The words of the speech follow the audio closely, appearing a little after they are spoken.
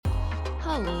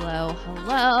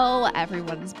Hello.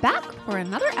 Everyone's back for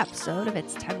another episode of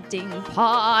It's Tempting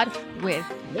Pod with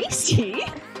Kaci.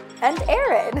 And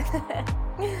Erin.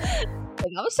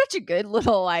 That was such a good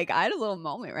little, I had a little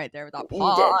moment right there with that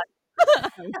pod.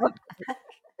 You did.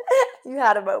 You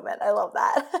had a moment. I love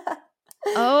that.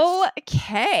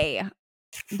 Okay.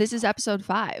 This is episode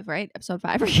 5, right? Episode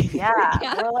 5.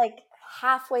 Yeah, we're like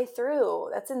halfway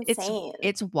through. That's insane.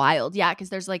 It's wild. Yeah, because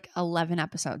there's like 11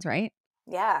 episodes, right?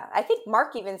 Yeah. I think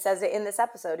Mark even says it in this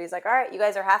episode. He's like, all right, you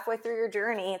guys are halfway through your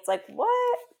journey. It's like,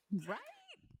 what? Right.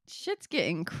 Shit's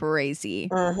getting crazy.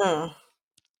 Mm-hmm.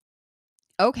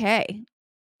 Okay.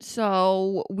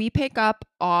 So we pick up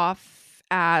off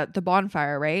at the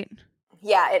bonfire, right?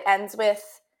 Yeah, it ends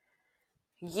with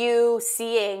you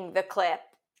seeing the clip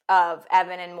of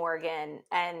Evan and Morgan,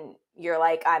 and you're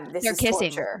like, this They're is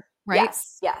kissing, torture. right?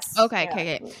 Yes.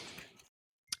 Okay.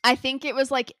 I think it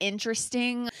was like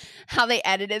interesting how they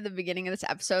edited the beginning of this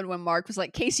episode when Mark was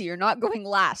like, Kaci, you're not going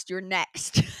last, you're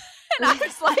next. And I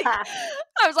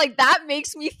was like, that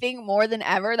makes me think more than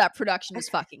ever that production is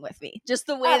fucking with me. Just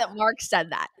the way that Mark said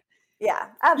that. Yeah,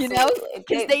 absolutely. You know?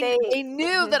 Because they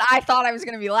knew that I thought I was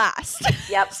going to be last.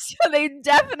 Yep. So they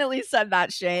definitely said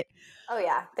that shit. Oh,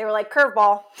 yeah. They were like,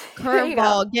 curveball.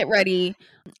 Curveball, get ready.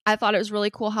 I thought it was really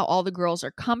cool how all the girls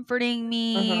are comforting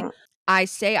me. Mm-hmm. I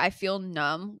say I feel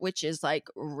numb, which is like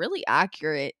really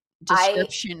accurate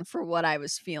description for what I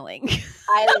was feeling.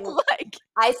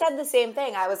 I said the same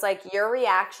thing. I was like, your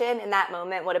reaction in that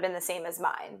moment would have been the same as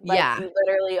mine. Like, you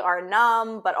literally are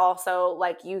numb, but also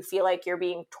like you feel like you're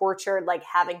being tortured, like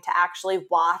having to actually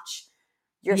watch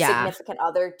your significant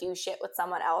other do shit with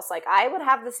someone else. Like, I would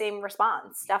have the same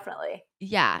response, definitely.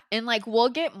 Yeah, and like we'll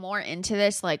get more into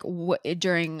this like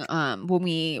during when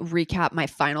we recap my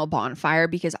final bonfire,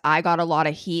 because I got a lot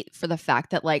of heat for the fact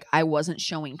that like I wasn't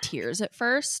showing tears at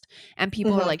first, and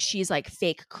people are like, she's like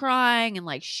fake crying and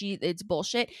like it's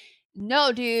bullshit.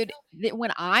 No, dude,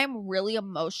 when I'm really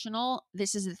emotional,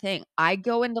 this is the thing. I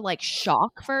go into like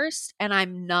shock first and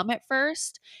I'm numb at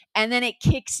first, and then it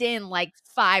kicks in like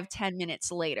 5-10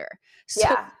 minutes later. So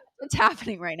what's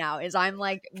happening right now is I'm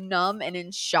like numb and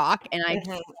in shock, and I don't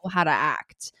know how to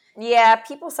act. Yeah,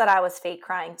 people said I was fake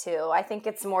crying too. I think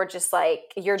it's more just like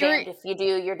you're damned if you do,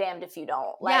 you're damned if you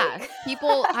don't. Like, yeah,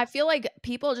 I feel like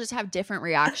people just have different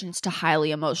reactions to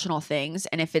highly emotional things,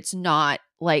 and if it's not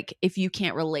like, if you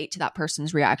can't relate to that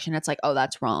person's reaction, it's like, oh,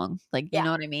 that's wrong. Like, you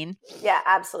know what I mean? Yeah,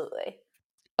 absolutely.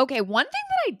 Okay, one thing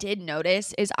that I did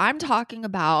notice is I'm talking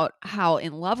about how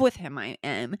in love with him I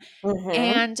am,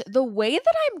 and the way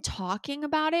that I'm talking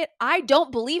about it, I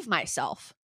don't believe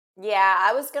myself. Yeah,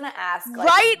 I was gonna ask. Like,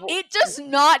 right? It does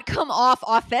not come off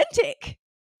authentic.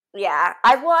 Yeah,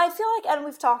 I feel like, and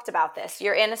we've talked about this,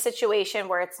 you're in a situation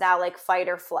where it's now like fight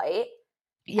or flight.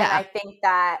 Yeah. And I think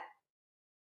that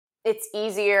it's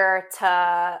easier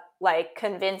to like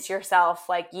convince yourself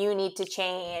like you need to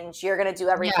change, you're gonna do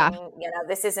everything,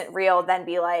 this isn't real, then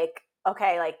be like,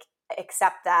 okay, like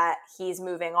accept that he's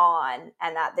moving on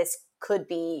and that this could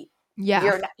be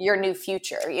your new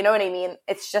future. You know what I mean?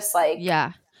 It's just like,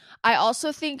 I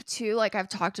also think too, like I've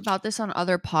talked about this on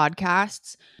other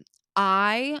podcasts,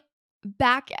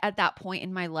 back at that point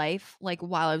in my life, like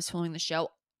while I was filming the show,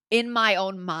 in my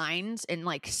own mind and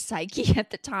like psyche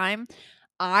at the time,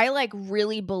 I like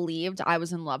really believed I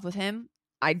was in love with him.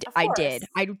 I did.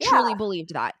 I truly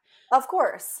believed that. Of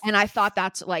course. And I thought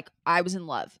that's like, I was in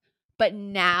love. But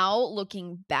now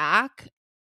looking back,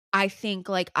 I think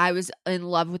like I was in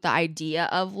love with the idea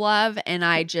of love, and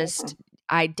I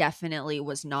definitely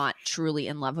was not truly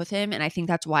in love with him. And I think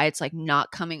that's why it's like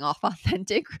not coming off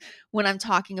authentic when I'm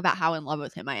talking about how in love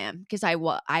with him I am, because I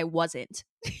wasn't,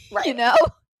 right. You know?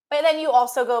 But then you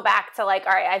also go back to like,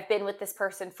 all right, I've been with this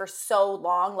person for so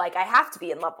long, like I have to be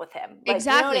in love with him. Like,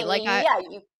 exactly. You know what I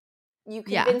mean? You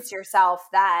convince yourself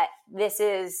that this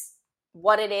is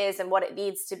what it is and what it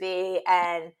needs to be,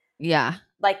 and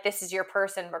like this is your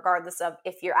person, regardless of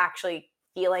if you're actually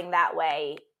feeling that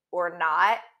way or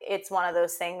not. It's one of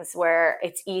those things where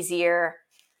it's easier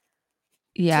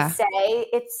to say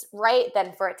it's right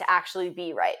than for it to actually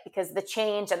be right, because the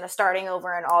change and the starting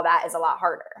over and all that is a lot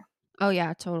harder. Oh,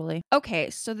 yeah, totally. Okay,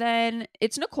 so then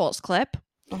it's Nicole's clip.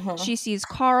 She sees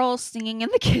Carl singing in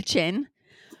the kitchen.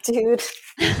 Dude.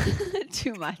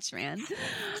 Too much, man.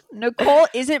 Nicole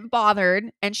isn't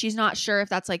bothered, and she's not sure if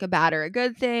that's like a bad or a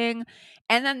good thing.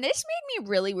 And then this made me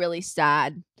really, really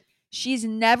sad. She's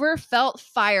never felt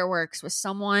fireworks with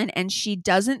someone, and she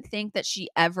doesn't think that she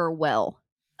ever will.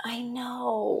 I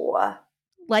know.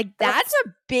 Like, that's a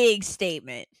big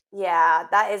statement. Yeah,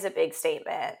 that is a big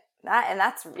statement.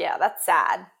 That's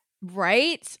sad.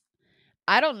 Right?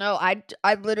 I don't know.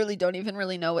 I literally don't even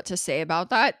really know what to say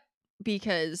about that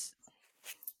because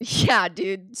yeah,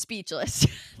 dude, speechless.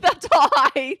 That's all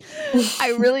I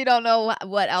really don't know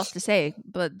what else to say,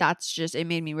 but that's just it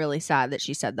made me really sad that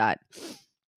she said that.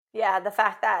 Yeah, the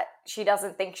fact that she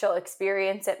doesn't think she'll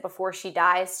experience it before she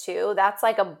dies too, that's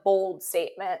like a bold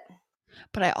statement.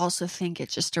 But I also think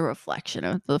it's just a reflection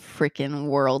of the freaking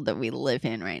world that we live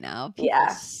in right now. People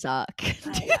suck.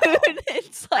 Dude,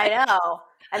 it's like I know.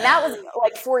 And that was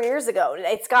like 4 years ago.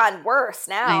 It's gotten worse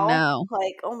now. I know.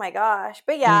 Like, oh my gosh.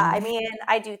 But yeah, I mean,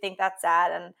 I do think that's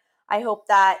sad. And I hope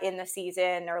that in the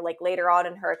season or like later on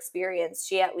in her experience,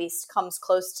 she at least comes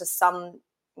close to some,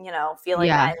 feeling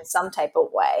that in some type of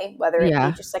way, whether it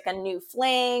be just like a new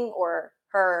fling or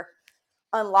her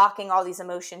unlocking all these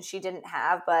emotions she didn't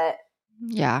have. But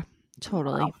yeah,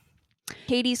 totally. Wow.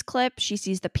 Katie's clip, she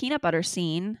sees the peanut butter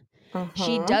scene.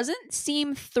 She doesn't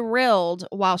seem thrilled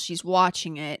while she's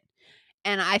watching it.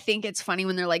 And I think it's funny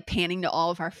when they're like panning to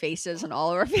all of our faces and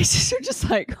all of our faces are just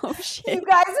like, oh shit. You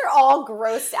guys are all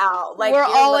grossed out. Like we're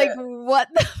all like, what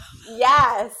the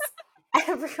Yes.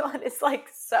 Everyone is like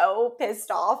so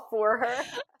pissed off for her.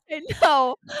 I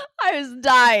know. I was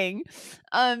dying.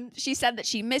 She said that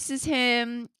she misses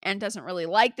him and doesn't really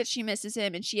like that she misses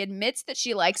him. And she admits that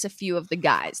she likes a few of the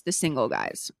guys, the single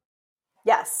guys.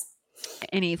 Yes.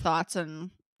 Any thoughts on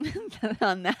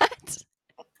that?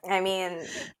 I mean,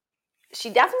 she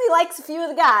definitely likes a few of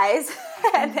the guys.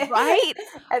 Right?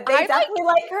 And they definitely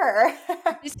like her.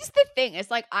 This is the thing. It's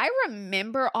like, I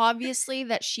remember obviously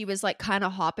that she was like kind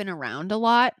of hopping around a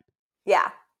lot. Yeah.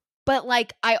 But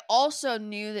like, I also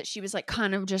knew that she was like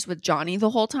kind of just with Johnny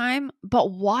the whole time. But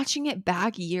watching it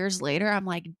back years later, I'm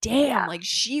like, damn, like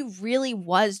she really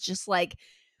was just like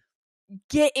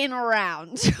getting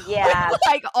around. Yeah.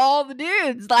 Like all the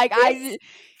dudes. Like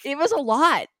it was a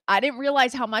lot. I didn't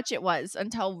realize how much it was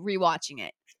until rewatching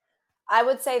it. I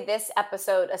would say this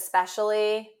episode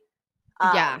especially.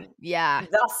 Yeah.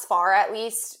 Thus far, at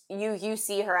least, you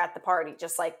see her at the party,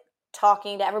 just like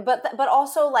talking to everyone, but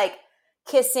also like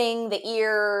kissing the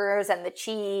ears and the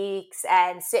cheeks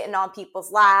and sitting on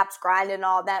people's laps, grinding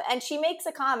all that. And she makes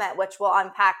a comment, which we'll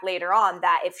unpack later on,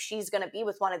 that if she's going to be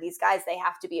with one of these guys, they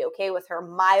have to be okay with her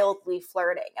mildly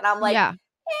flirting. And I'm like, I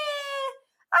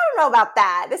don't know about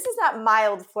that. This is not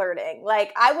mild flirting.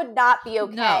 Like, I would not be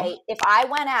okay if I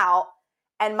went out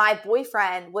and my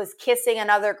boyfriend was kissing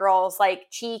another girl's like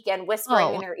cheek and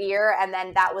whispering in her ear, and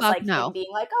then that was like him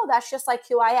being like, "Oh, that's just like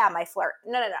who I am. I flirt."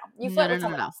 No. You flirt with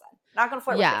someone else then. Not gonna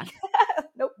flirt with me.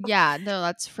 Nope. Yeah, no,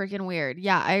 that's freaking weird.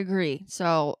 Yeah, I agree.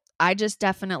 So I just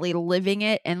definitely living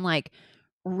it and like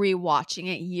rewatching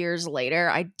it years later,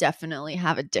 I definitely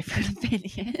have a different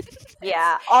opinion.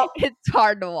 Yeah. It's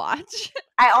hard to watch.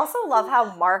 I also love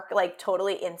how Mark like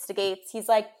totally instigates. He's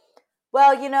like,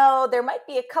 well, there might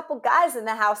be a couple guys in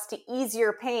the house to ease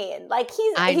your pain. Like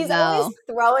he's always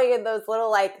throwing in those little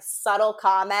like subtle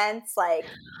comments like,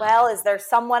 well, is there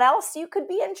someone else you could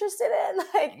be interested in?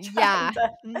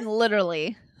 Like,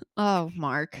 literally. Oh,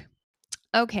 Mark.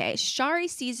 Okay. Shari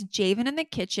sees Javen in the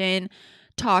kitchen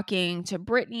talking to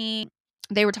Brittany.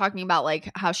 They were talking about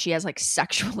like how she has like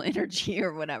sexual energy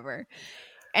or whatever.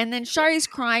 And then Shari's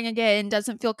crying again,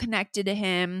 doesn't feel connected to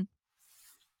him.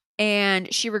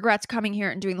 And she regrets coming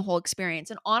here and doing the whole experience.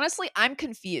 And honestly, I'm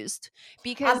confused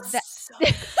because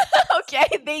okay,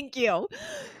 thank you.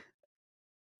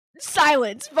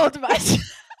 Silence, both of us.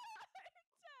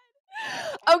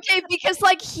 Okay, because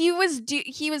like he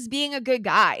was being a good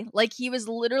guy. Like he was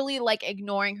literally like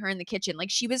ignoring her in the kitchen. Like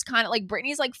she was kind of like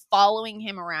Brittany's like following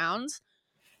him around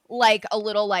like a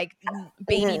little like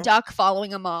baby duck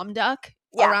following a mom duck.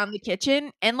 Around the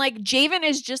kitchen, and like Javen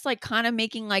is just like kind of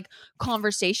making like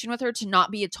conversation with her to not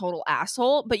be a total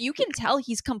asshole, but you can tell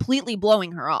he's completely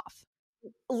blowing her off.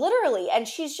 Literally, and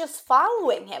she's just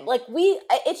following him. Like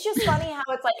it's just funny how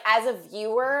it's like as a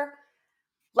viewer,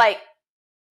 like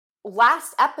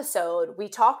last episode we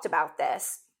talked about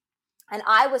this and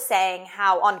I was saying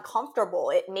how uncomfortable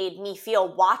it made me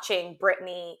feel watching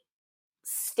Brittany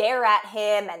stare at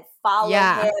him and follow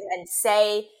him and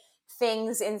say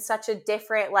things in such a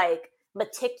different, like,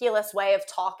 meticulous way of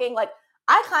talking. Like,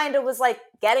 I kind of was, like,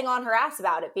 getting on her ass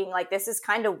about it, being like, this is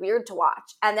kind of weird to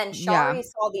watch. And then Shari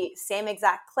saw the same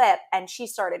exact clip, and she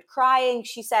started crying.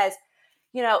 She says,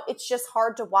 it's just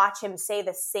hard to watch him say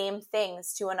the same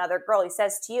things to another girl he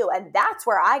says to you. And that's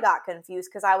where I got confused,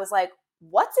 because I was like,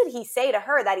 what did he say to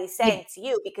her that he's saying to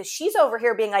you? Because she's over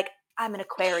here being like, I'm an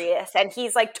Aquarius, and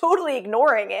he's, like, totally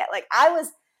ignoring it. Like,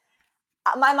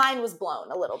 my mind was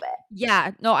blown a little bit. Yeah.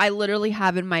 No, I literally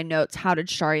have in my notes, how did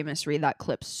Shari misread that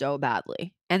clip so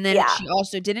badly? And then she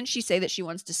also, didn't she say that she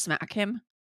wants to smack him?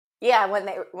 Yeah, when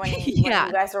you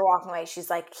guys were walking away, she's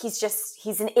like,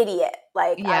 he's an idiot.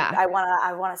 Like, I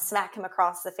wanna smack him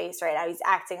across the face right now. He's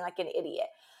acting like an idiot.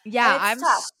 Yeah, and it's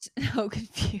I'm tough. so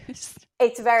confused.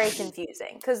 It's very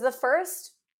confusing because the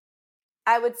first,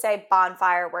 I would say,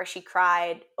 bonfire where she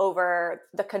cried over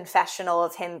the confessional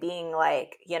of him being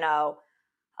like,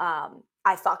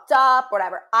 I fucked up,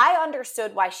 whatever. I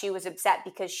understood why she was upset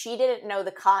because she didn't know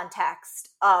the context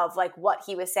of like what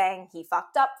he was saying he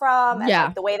fucked up from, and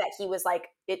like the way that he was like,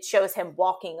 it shows him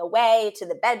walking away to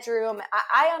the bedroom.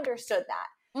 I understood that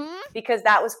because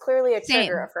that was clearly a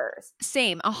trigger of hers.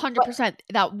 Same, 100%.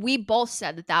 That we both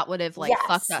said that would have like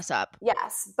fucked us up.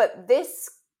 Yes, but this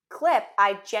clip,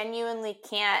 I genuinely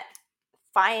can't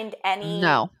find any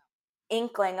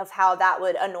inkling of how that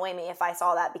would annoy me if I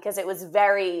saw that, because it was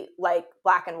very like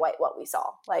black and white what we saw.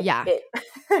 Like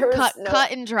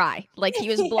cut and dry. Like he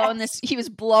was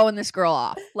blowing this girl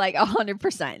off like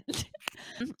 100%.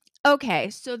 Okay,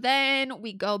 so then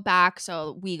we go back.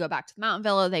 So we go back to the mountain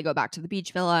villa. They go back to the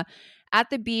beach villa.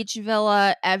 At the beach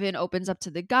villa, Evan opens up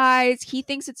to the guys. He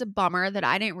thinks it's a bummer that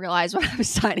I didn't realize what I was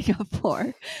signing up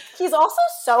for. He's also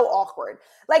so awkward.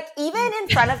 Like, even in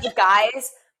front of the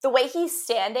guys, the way he's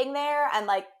standing there and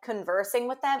like conversing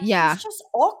with them, he's just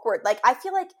awkward. Like, I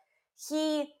feel like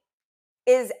he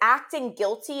is acting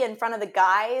guilty in front of the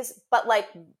guys, but like,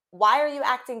 why are you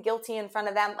acting guilty in front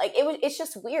of them? Like, it's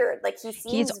just weird. Like,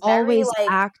 he's always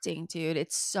acting, dude.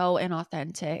 It's so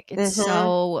inauthentic. It's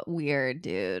so weird,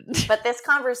 dude. But this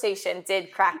conversation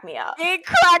did crack me up. It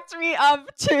cracked me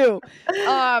up too.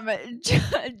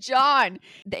 John,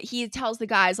 that he tells the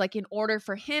guys, like, in order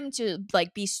for him to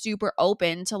like be super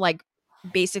open to like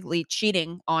basically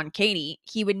cheating on Katie,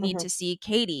 he would need to see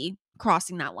Katie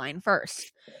crossing that line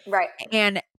first. Right.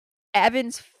 And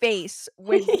Evan's face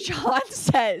when John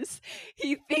says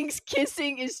he thinks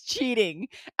kissing is cheating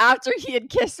after he had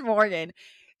kissed Morgan.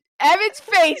 Evan's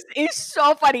face is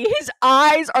so funny. His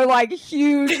eyes are like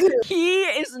huge. He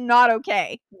is not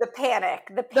okay. The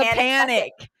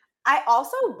panic. I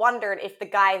also wondered if the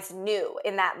guys knew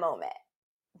in that moment.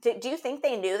 Do you think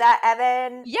they knew that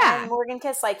Evan and Morgan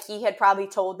kissed? Like, he had probably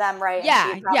told them, right?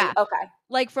 Yeah. Okay.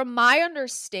 Like, from my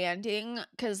understanding,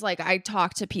 because like I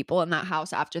talked to people in that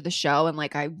house after the show, and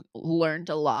like I learned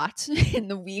a lot in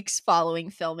the weeks following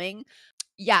filming.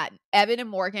 Yeah, Evan and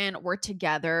Morgan were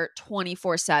together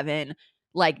 24/7.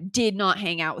 Like, did not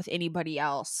hang out with anybody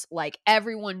else. Like,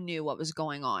 everyone knew what was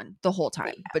going on the whole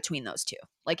time between those two.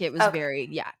 Like, it was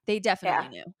they definitely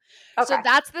knew. Okay. So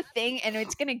that's the thing, and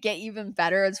it's gonna get even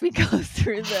better as we go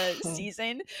through the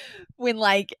season, when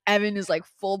like Evan is like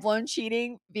full blown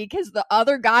cheating, because the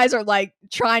other guys are like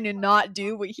trying to not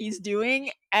do what he's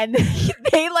doing, and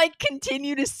they like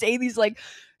continue to say these like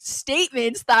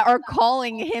statements that are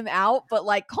calling him out, but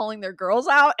like calling their girls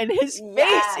out, and his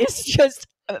face is just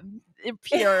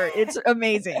pure. It's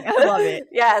amazing. I love it.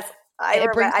 Yes,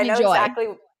 it brings me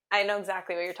joy. I know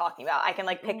exactly what you're talking about. I can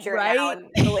like picture it now in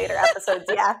the later episodes.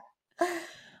 Yeah.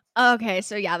 Okay,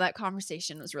 so that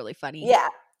conversation was really funny. Yeah.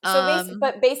 So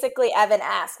basically, Evan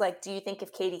asked, like, "Do you think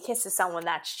if Katie kisses someone,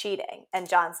 that's cheating?" And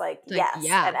John's like, "Yes."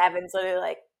 Yeah. And Evan's literally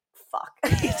like, "Fuck."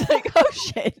 He's like, "Oh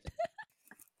shit."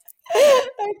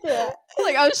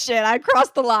 Like, oh shit, I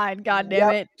crossed the line, god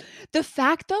damn it. The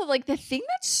fact though, like, the thing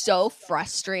that's so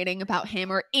frustrating about him,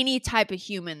 or any type of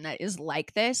human that is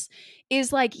like this,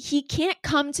 is like he can't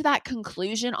come to that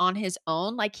conclusion on his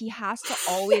own. Like, he has to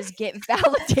always get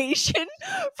validation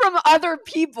from other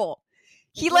people.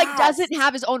 He like doesn't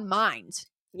have his own mind.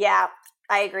 Yeah,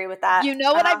 I agree with that. You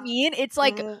know what I mean? It's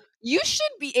like, you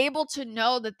should be able to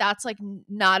know that that's like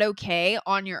not okay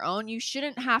on your own. You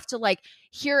shouldn't have to like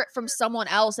hear it from someone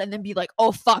else and then be like,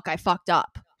 oh fuck, I fucked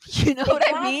up. You know what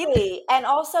I mean? And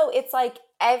also, it's like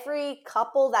every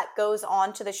couple that goes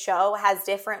on to the show has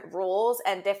different rules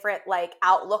and different like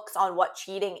outlooks on what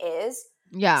cheating is.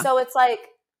 Yeah. So it's like,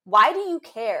 why do you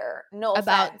care? No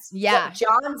offense. What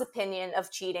John's opinion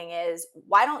of cheating is.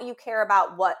 Why don't you care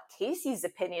about what Kaci's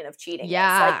opinion of cheating is?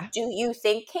 Like, do you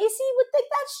think Kaci would think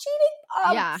that's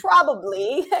cheating?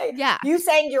 Probably. Yeah. You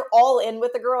saying you're all in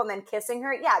with the girl and then kissing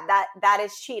her? Yeah, that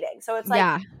is cheating. So it's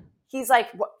like, he's like,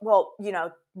 well,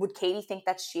 would Katie think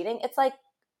that's cheating? It's like,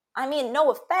 I mean, no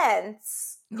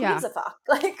offense, who gives a fuck?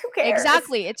 Like, who cares?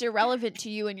 Exactly. It's irrelevant to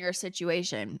you and your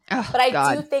situation. Oh, but I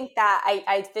God. do think that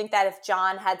I think that if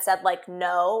John had said like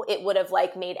no, it would have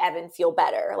like made Evan feel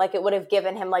better. Like it would have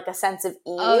given him like a sense of ease.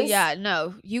 Oh yeah,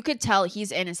 no. You could tell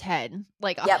he's in his head.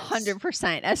 Like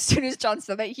 100%. As soon as John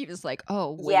said that, he was like,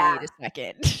 oh, wait a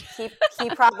second. he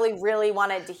probably really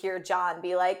wanted to hear John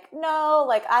be like, no,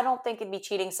 like I don't think it'd be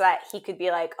cheating, so that he could be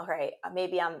like, all right,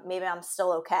 maybe I'm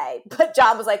still okay. But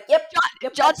John was like, yep.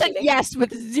 John said yes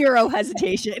with zero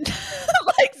hesitation.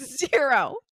 Like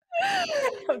zero.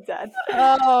 I'm dead.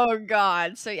 Oh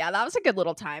God. So yeah, that was a good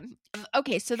little time.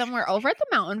 Okay, so then we're over at the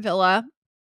mountain villa.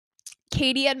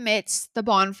 Katie admits the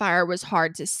bonfire was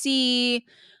hard to see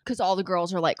because all the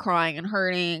girls are like crying and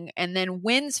hurting. And then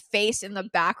Wynn's face in the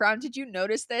background. Did you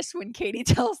notice this when Katie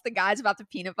tells the guys about the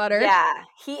peanut butter? Yeah,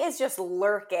 he is just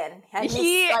lurking. And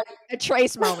a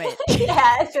Trace moment.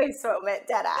 Yeah, a Trace moment,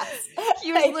 dead ass.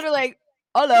 He was literally like,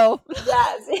 hello.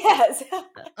 Yes.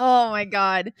 Oh my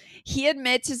God. He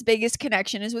admits his biggest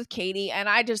connection is with Katie. And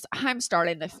I'm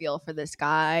starting to feel for this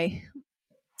guy.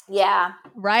 Yeah.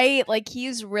 Right? Like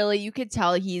he's really, you could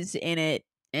tell he's in it,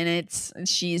 and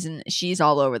she's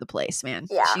all over the place, man.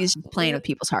 Yeah. She's playing with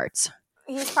people's hearts.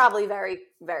 He's probably very,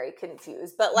 very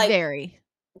confused. But like,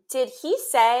 did he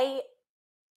say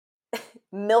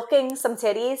milking some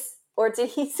titties? Or did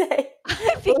he say?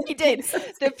 I think he did.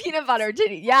 The peanut butter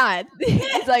titty. Yeah.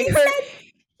 He's like,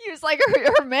 he was like,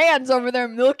 her man's over there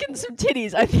milking some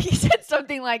titties. I think he said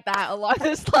something like that along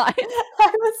those lines.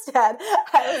 I was dead.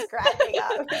 I was cracking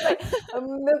up. He's like,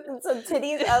 I'm milking some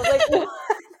titties. I was like,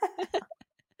 what?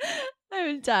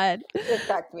 I'm dead. It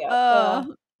cracked me up.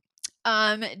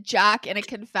 Jack in a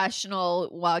confessional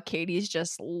while Katie's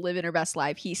just living her best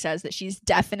life, he says that she's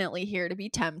definitely here to be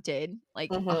tempted,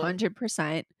 like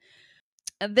 100%.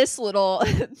 And this little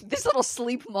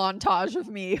sleep montage of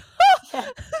me,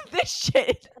 this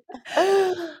shit.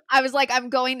 I was like, I'm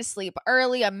going to sleep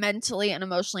early. I'm mentally and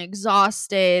emotionally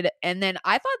exhausted. And then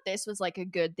I thought this was like a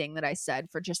good thing that I said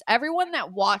for just everyone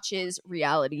that watches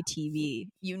reality TV.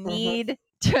 You need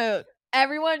to,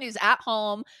 everyone who's at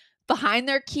home behind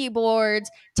their keyboards,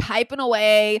 typing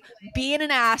away, being an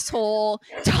asshole,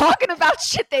 talking about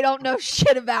shit they don't know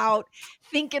shit about,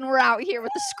 thinking we're out here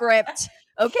with the script.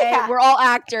 Okay, we're all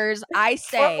actors. I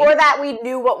say, or that we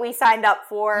knew what we signed up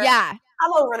for. Yeah,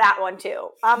 I'm over that one too.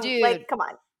 Dude, like, come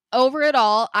on. Over it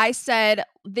all, I said,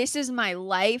 this is my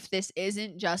life. This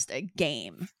isn't just a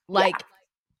game. Like,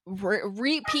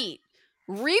 repeat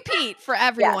for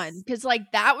everyone, because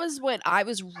like that was what I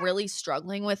was really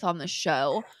struggling with on the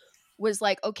show. Was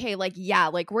like, okay, like, yeah,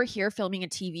 like we're here filming a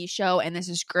TV show and this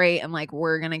is great and like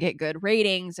we're gonna get good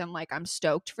ratings and like I'm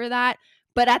stoked for that.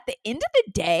 But at the end of the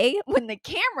day, when the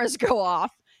cameras go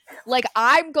off, like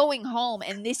I'm going home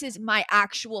and this is my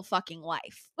actual fucking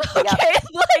life. Okay.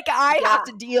 Like I have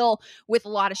to deal with a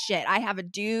lot of shit. I have a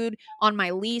dude on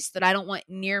my lease that I don't want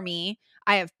near me.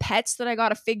 I have pets that I got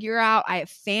to figure out. I have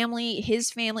family, his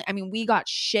family. I mean, we got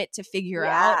shit to figure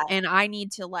out and I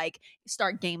need to like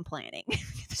start game planning.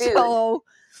 Dude, so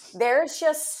there's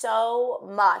just so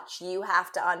much you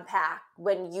have to unpack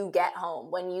when you get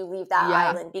home, when you leave that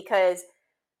island, because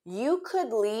you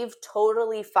could leave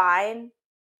totally fine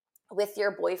with your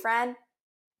boyfriend,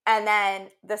 and then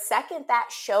the second that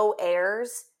show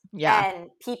airs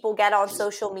and people get on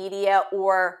social media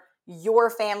or your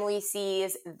family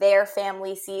sees, their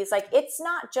family sees, like it's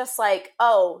not just like,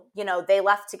 oh, you know, they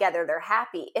left together, they're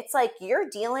happy. It's like you're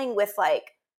dealing with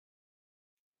like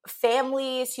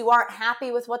families who aren't happy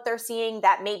with what they're seeing,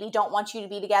 that maybe don't want you to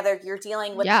be together. You're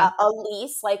dealing with a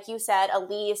lease, like you said, a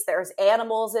lease. There's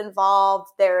animals involved.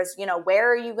 There's, you know,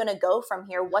 where are you going to go from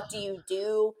here? What do you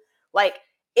do? Like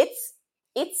it's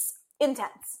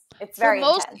intense. It's very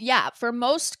intense. Yeah, for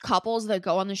most couples that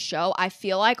go on the show, I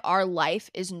feel like our life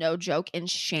is no joke in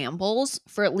shambles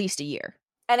for at least a year.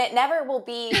 And it never will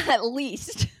be at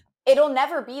least. It'll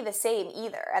never be the same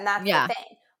either. And that's the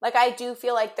thing. Like, I do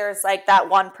feel like there's, like, that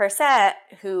 1%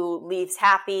 who leaves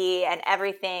happy and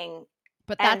everything.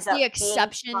 But that's the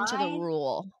exception to the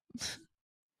rule.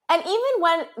 And even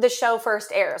when the show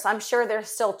first airs, I'm sure there's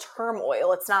still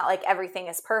turmoil. It's not like everything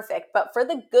is perfect. But for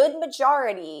the good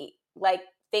majority, like,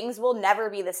 things will never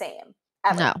be the same.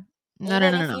 Ever. No.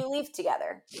 Even if you leave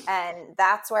together. And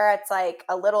that's where it's, like,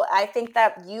 a little – I think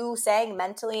that you saying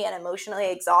mentally and emotionally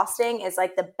exhausting is,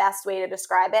 like, the best way to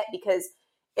describe it, because –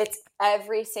 it's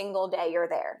every single day you're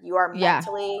there. You are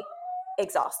mentally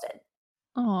exhausted.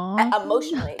 Aww.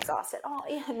 Emotionally exhausted. Oh,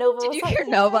 yeah. Nova. Did you hear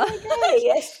Nova?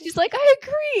 She's like, I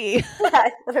agree. Yeah,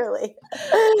 literally.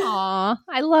 Aw.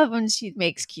 I love when she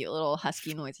makes cute little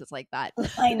husky noises like that.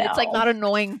 I know. It's like not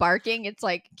annoying barking. It's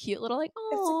like cute little like,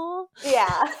 aww.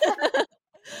 Yeah.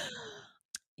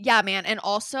 Yeah, man. And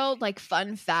also, like,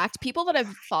 fun fact, people that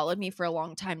have followed me for a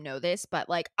long time know this, but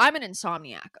like, I'm an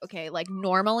insomniac. Okay. Like,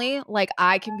 normally, like,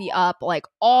 I can be up like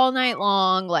all night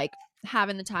long, like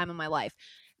having the time of my life.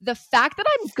 The fact that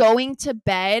I'm going to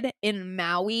bed in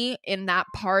Maui in that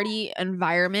party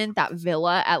environment, that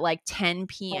villa at like 10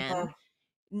 p.m.,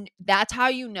 that's how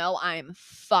you know I'm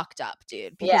fucked up,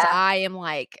 dude. Because Yeah. I am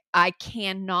like, I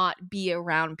cannot be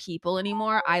around people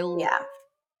anymore. Yeah.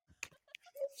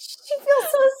 She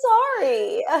feels so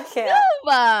sorry. I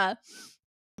can't.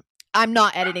 I'm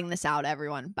not editing this out,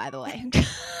 everyone, by the way.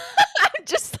 I'm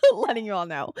just letting you all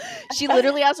know. She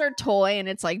literally has her toy and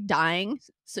it's like dying.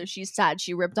 So she's sad.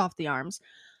 She ripped off the arms.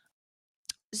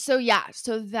 So yeah,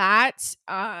 so that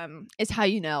is how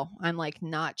you know I'm like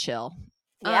not chill.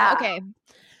 Yeah. Okay.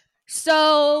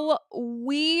 So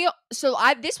this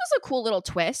was a cool little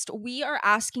twist. We are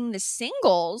asking the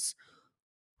singles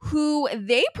who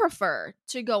they prefer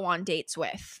to go on dates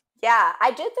with. Yeah, I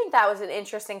did think that was an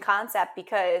interesting concept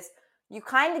because you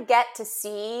kind of get to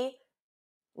see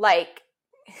like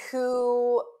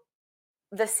who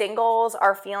the singles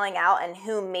are feeling out and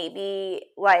who maybe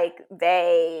like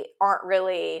they aren't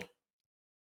really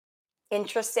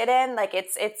interested in. Like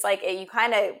it's like you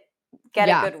kind of get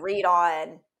a good read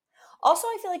on. Also,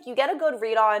 I feel like you get a good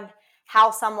read on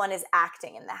how someone is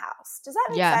acting in the house. Does that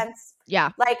make sense? Yeah.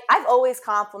 Like, I've always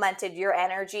complimented your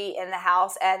energy in the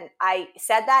house. And I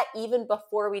said that even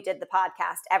before we did the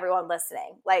podcast, everyone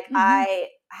listening. Like, I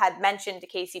had mentioned to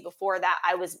Kaci before that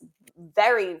I was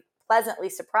very pleasantly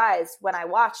surprised when I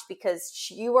watched because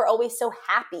you were always so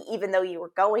happy, even though you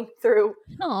were going through,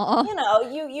 Aww. you know,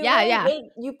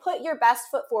 you put your best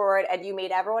foot forward and you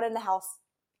made everyone in the house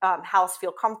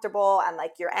feel comfortable, and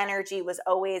like your energy was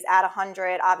always at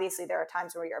 100. Obviously there are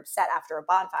times where you're upset after a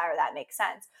bonfire, that makes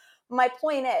sense. My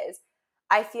point is,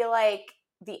 I feel like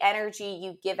the energy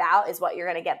you give out is what you're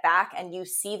going to get back, and you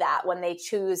see that when they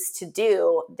choose to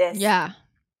do this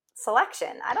selection.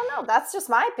 I don't know, that's just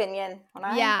my opinion.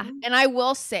 And I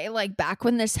will say, like, back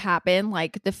when this happened,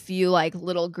 like the few like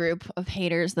little group of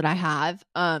haters that I have,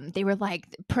 they were like,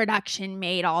 production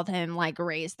made all them like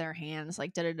raise their hands,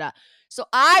 like da da da. So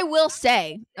I will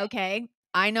say, okay,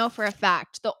 I know for a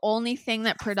fact the only thing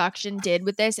that production did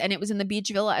with this, and it was in the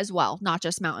beach villa as well, not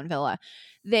just mountain villa,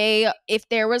 if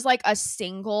there was like a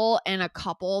single and a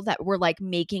couple that were like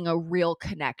making a real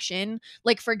connection,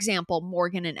 like for example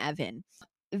Morgan and Evan,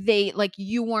 they like,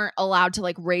 you weren't allowed to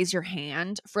like raise your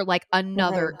hand for like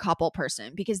another couple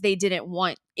person because they didn't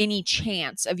want any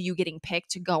chance of you getting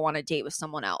picked to go on a date with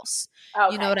someone else.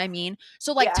 You know what I mean?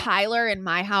 So like Tyler in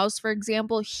my house, for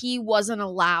example, he wasn't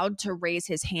allowed to raise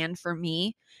his hand for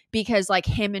me because like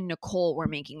him and Nicole were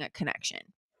making a connection.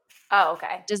 Oh,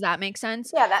 okay. Does that make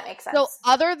sense? Yeah, that makes sense. So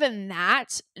other than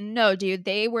that, no, dude,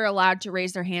 they were allowed to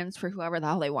raise their hands for whoever the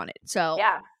hell they wanted. So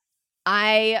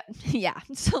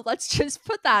so let's just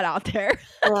put that out there.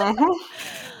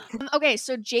 Okay,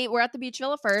 so we're at the beach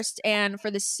villa first, and for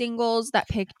the singles that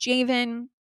pick Javen,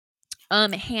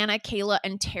 Hannah, Kayla,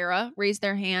 and Tara raised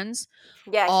their hands.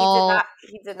 Yeah,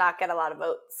 he did not get a lot of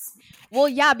votes. Well,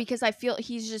 yeah, because I feel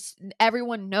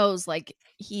everyone knows like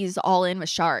he's all in with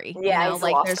Shari. Yeah, you know, he's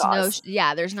like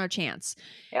there's no chance.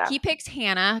 Yeah. He picks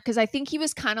Hannah because I think he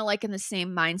was kind of like in the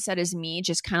same mindset as me,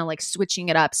 just kind of like switching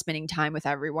it up, spending time with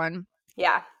everyone.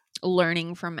 Yeah.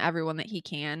 Learning from everyone that he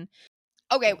can.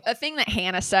 Okay, a thing that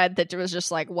Hannah said that was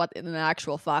just like, what in the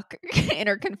actual fuck? In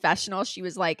her confessional, she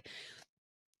was like,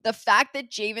 the fact that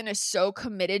Javen is so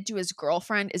committed to his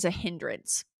girlfriend is a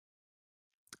hindrance.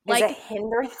 Like, is a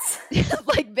hindrance?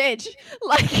 Like, bitch,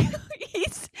 like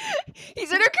he's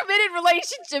in a committed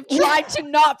relationship trying to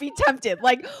not be tempted.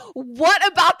 Like, what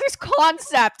about this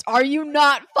concept are you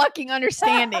not fucking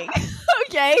understanding?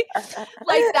 Okay,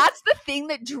 like that's the thing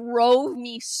that drove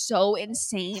me so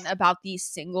insane about these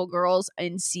single girls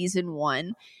in season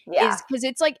 1 is because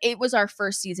it's like, it was our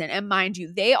first season, and mind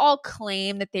you, they all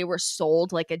claim that they were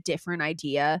sold like a different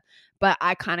idea, but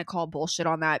I kind of call bullshit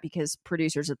on that because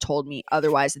producers have told me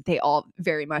otherwise, that they all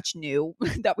very much knew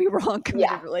that we were on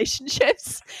committed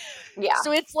relationships. Yeah.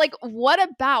 So it's like, what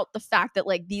about the fact that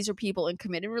like these are people in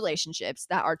committed relationships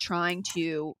that are trying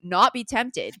to not be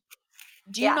tempted?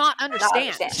 Do you not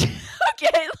understand?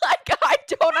 Okay, like I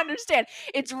don't understand.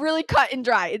 It's really cut and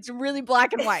dry. It's really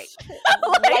black and white.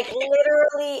 like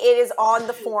literally, it is on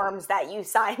the forms that you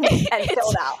signed and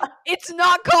filled out. It's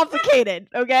not complicated,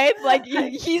 okay? Like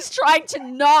he's trying to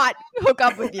not hook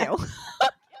up with you.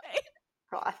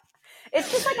 God. It's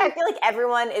just like, I feel like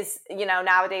everyone is,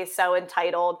 nowadays so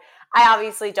entitled. I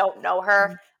obviously don't know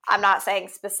her. I'm not saying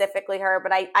specifically her,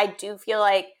 but I do feel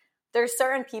like there's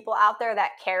certain people out there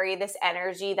that carry this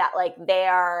energy that like they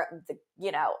are,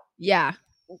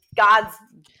 God's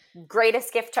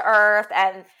greatest gift to earth.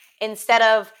 And instead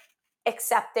of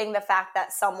accepting the fact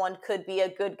that someone could be a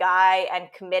good guy and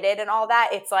committed and all that,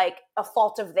 it's like a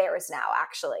fault of theirs now,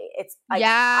 actually. It's like,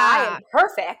 I am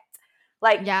perfect.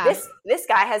 Like this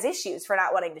guy has issues for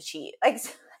not wanting to cheat. Like,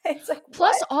 it's like,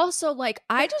 plus what? also like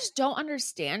I just don't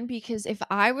understand, because if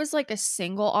I was like a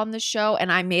single on the show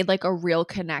and I made like a real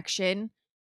connection,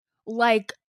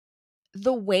 like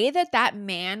the way that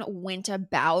man went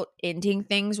about ending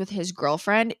things with his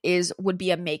girlfriend would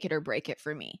be a make it or break it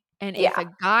for me. And if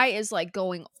a guy is like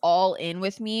going all in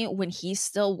with me when he's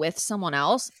still with someone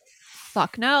else,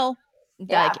 fuck no.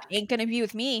 Like, ain't gonna be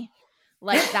with me.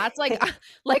 Like, that's like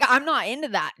like I'm not into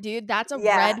that, dude. That's a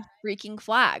red freaking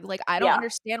flag. Like, I don't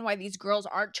understand why these girls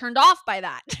aren't turned off by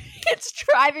that. It's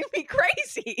driving me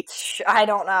crazy. I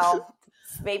don't know.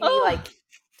 Maybe like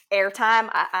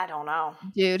airtime. I don't know.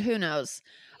 Dude, who knows?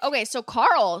 Okay, so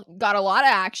Carl got a lot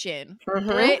of action.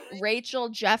 Britt, Rachel,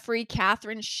 Jeffrey,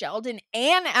 Catherine, Sheldon,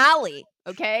 and Allie.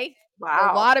 Okay?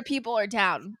 Wow. A lot of people are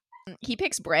down. He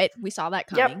picks Britt. We saw that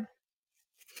coming. Yep.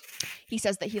 He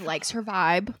says that he likes her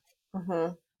vibe.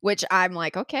 Which I'm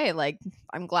like, okay, like,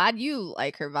 I'm glad you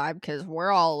like her vibe, because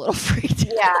we're all a little freaked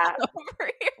out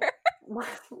over here.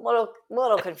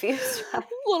 little confused.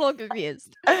 Little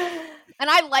confused. And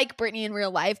I like Brittany in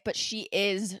real life, but she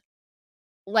is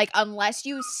like, unless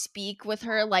you speak with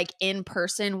her like in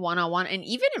person, one-on-one, and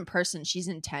even in person she's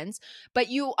intense, but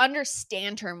you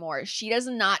understand her more. She does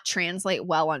not translate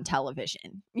well on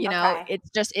television. You know,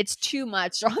 it's too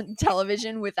much on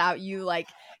television without you like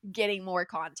getting more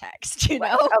context, you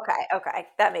know? Okay.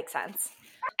 That makes sense.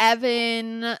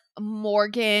 Evan,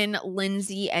 Morgan,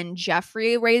 Lindsay, and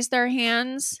Jeffrey raised their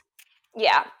hands.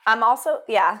 Yeah.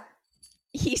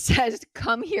 He says,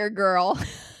 "Come here, girl."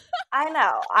 I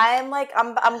know.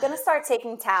 I'm gonna start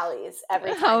taking tallies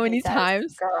every time. How many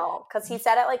times? Girl, because he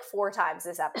said it like 4 times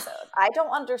this episode. I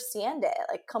don't understand it.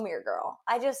 Like, come here, girl.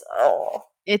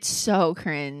 It's so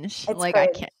cringe. It's like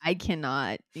cringe. I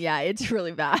cannot. Yeah, it's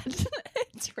really bad.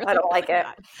 I don't like it.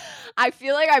 I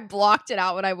feel like I blocked it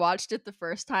out when I watched it the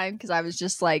first time, because I was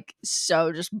just like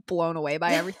so just blown away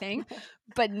by everything.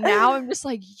 But now I'm just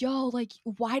like, yo, like,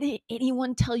 why did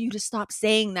anyone tell you to stop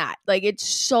saying that? Like, it's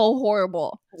so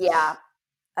horrible. Yeah,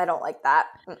 I don't like that.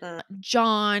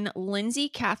 John, Lindsay,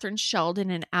 Catherine, Sheldon,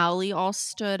 and Allie all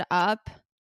stood up.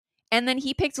 And then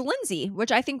he picked Lindsay,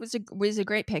 which I think was a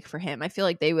great pick for him. I feel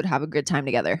like they would have a good time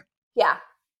together. Yeah.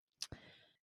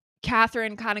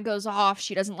 Catherine kind of goes off.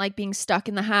 She doesn't like being stuck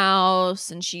in the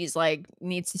house, and she's like,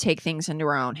 needs to take things into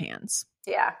her own hands.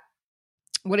 Yeah.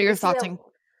 What are your thoughts?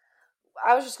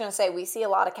 I was just going to say, we see a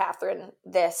lot of Catherine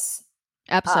this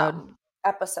episode.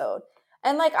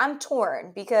 And like, I'm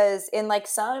torn, because in like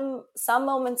some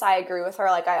moments I agree with her.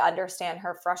 Like, I understand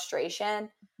her frustration.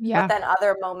 Yeah. But then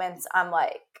other moments I'm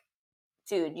like,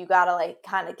 dude, you got to like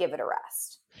kind of give it a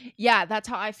rest. Yeah, that's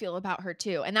how I feel about her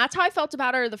too. And that's how I felt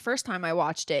about her the first time I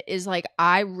watched it, is like,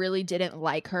 I really didn't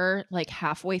like her like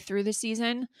halfway through the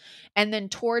season. And then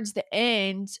towards the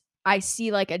end, I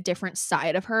see like a different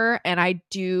side of her, and I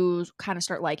do kind of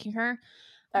start liking her.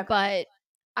 Okay. But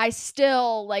I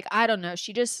still like, I don't know.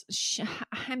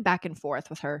 I'm back and forth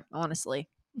with her, honestly.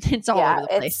 It's all over the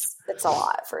place. It's a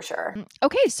lot for sure.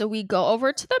 Okay, so we go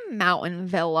over to the mountain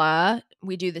villa.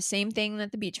 We do the same thing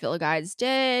that the beach villa guys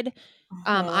did.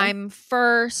 I'm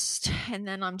first, and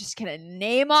then I'm just gonna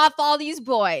name off all these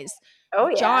boys. Oh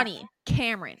yeah. Johnny,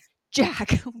 Cameron,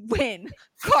 Jack, Wynn,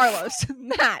 Carlos,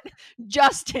 Matt,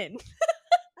 Justin.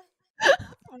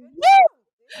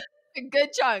 A good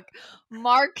chunk.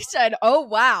 Mark said, "Oh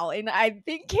wow," and I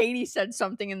think Katie said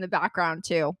something in the background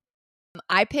too.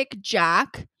 I pick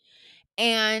Jack,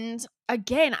 and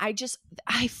again,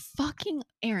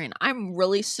 Erin, I'm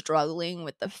really struggling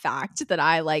with the fact that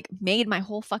I like made my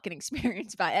whole fucking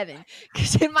experience about Evan,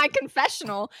 because in my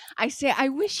confessional, I say, I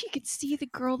wish he could see the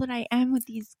girl that I am with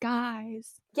these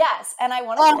guys. Yes, and I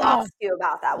wanted to ask you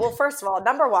about that. Well, first of all,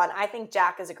 number one, I think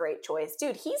Jack is a great choice.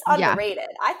 Dude, he's underrated.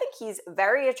 Yeah. I think he's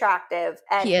very attractive,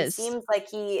 and he seems like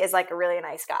he is like a really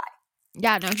nice guy.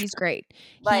 Yeah, no, he's great.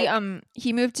 Like,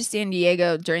 he moved to San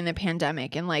Diego during the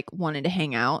pandemic and like wanted to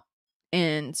hang out,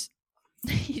 and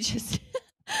he just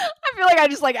I feel like I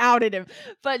just like outed him.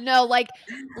 But no, like,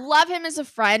 love him as a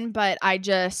friend, but I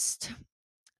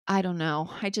don't know.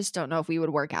 I just don't know if we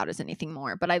would work out as anything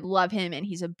more. But I love him, and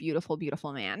he's a beautiful,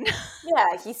 beautiful man.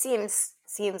 Yeah, he seems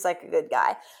like a good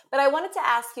guy. But I wanted to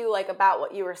ask you like about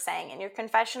what you were saying in your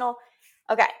confessional.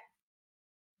 Okay.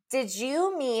 Did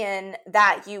you mean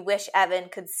that you wish Evan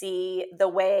could see the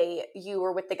way you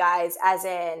were with the guys, as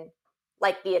in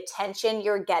like the attention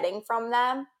you're getting from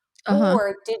them? Uh-huh.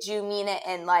 Or did you mean it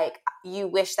in like you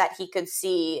wish that he could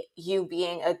see you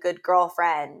being a good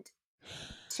girlfriend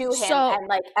to him So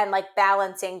and like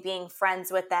balancing being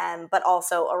friends with them but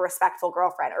also a respectful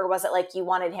girlfriend? Or was it like you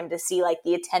wanted him to see like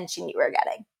the attention you were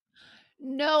getting?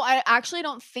 no, I actually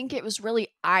don't think it was really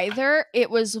either.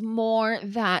 It was more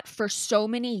that for so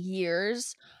many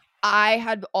years, I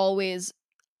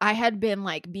had been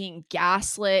like being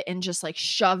gaslit and just like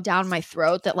shoved down my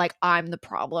throat that like I'm the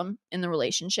problem in the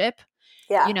relationship.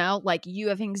 You Yeah. know, like you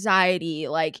have anxiety,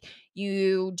 like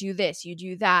you do this, you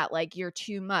do that, like you're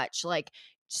too much. Like,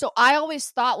 so I always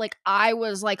thought like I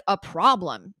was like a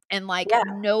problem and like Yeah.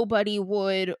 nobody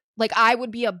would, like I would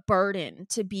be a burden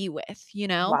to be with, you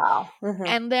know? Wow. Mm-hmm.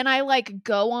 And then I like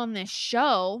go on this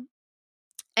show,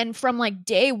 and from like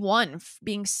day one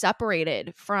being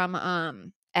separated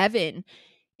from Evan,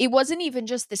 it wasn't even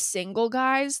just the single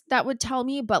guys that would tell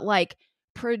me, but like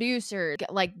producers,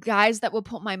 like guys that would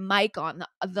put my mic on,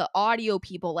 the audio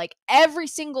people, like every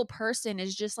single person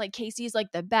is just like, Kaci's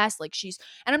like the best, like she's,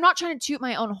 and I'm not trying to toot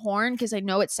my own horn because I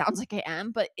know it sounds like I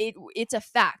am, but it's a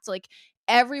fact. Like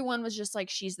everyone was just like,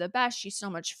 she's the best, she's so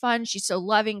much fun, she's so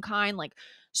loving, kind, like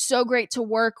so great to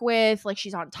work with, like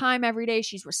she's on time every day,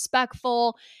 she's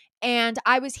respectful. And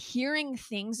I was hearing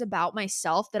things about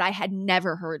myself that I had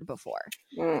never heard before.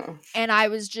 Mm. And I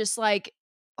was just like,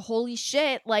 holy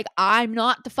shit, like I'm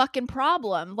not the fucking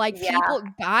problem. Like Yeah.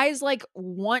 guys like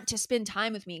want to spend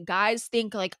time with me. Guys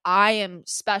think like I am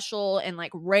special and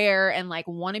like rare and like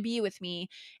want to be with me.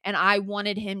 And I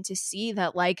wanted him to see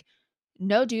that like,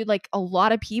 no, dude, like a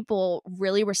lot of people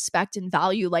really respect and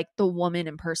value like the woman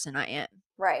and person I am.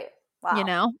 Right. You Wow.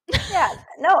 know? Yeah.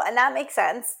 No, and that makes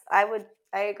sense. I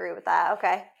agree with that.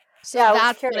 Okay. So Yeah, I was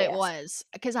that's what it curious. was.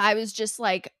 Because I was just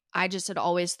like, I just had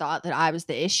always thought that I was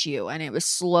the issue. And it was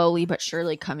slowly but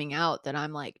surely coming out that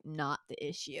I'm like not the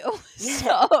issue.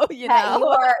 So, you That you know?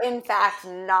 are in fact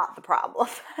not the problem.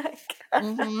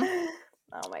 Mm-hmm.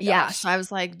 Oh my Yeah. gosh. So I was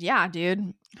like, yeah,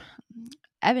 dude,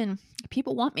 Evan,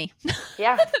 people want me.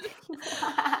 Yeah.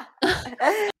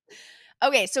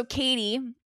 Okay. So Katie,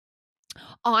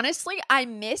 honestly, I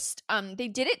missed, they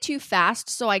did it too fast.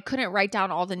 So I couldn't write down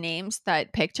all the names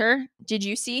that picked her. Did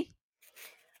you see?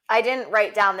 I didn't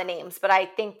write down the names, but I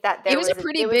think that It there was was a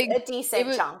pretty it was big, a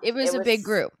decent chunk. it was a big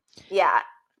group. Yeah.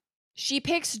 She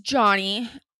picks Johnny,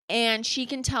 and she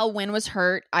can tell Win was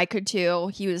hurt. I could too.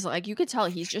 He was like, you could tell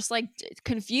he's just like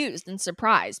confused and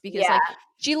surprised because Yeah. like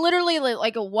she literally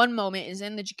like a one moment is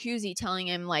in the jacuzzi telling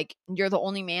him like, you're the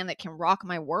only man that can rock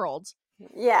my world,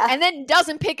 Yeah. and then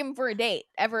doesn't pick him for a date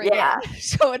ever Yeah. again.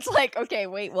 So it's like, okay,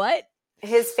 wait, what?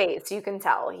 His face, you can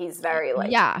tell he's very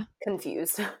like Yeah.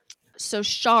 confused. So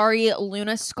Shari,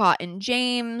 Luna, Scott, and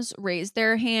James raised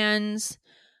their hands.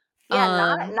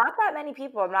 Yeah, not that many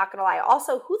people, I'm not gonna lie.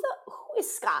 Also, who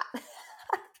is Scott?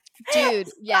 Dude,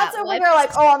 yeah. Scott's over here like,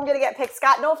 oh, I'm gonna get picked.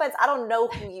 Scott, no offense, I don't know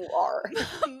who you are.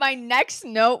 My next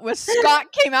note was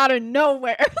Scott came out of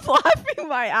nowhere laughing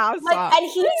my ass off.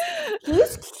 And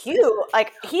he's cute.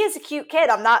 Like he is a cute kid.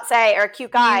 I'm not saying, or a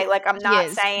cute guy. Like I'm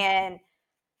not saying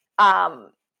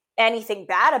anything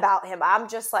bad about him. I'm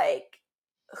just like,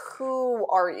 who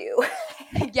are you?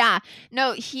 Yeah.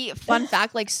 No, fun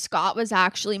fact, like Scott was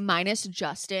actually minus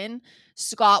Justin.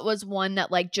 Scott was one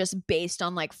that like just based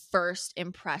on like first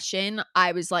impression,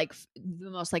 I was like the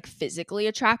most like physically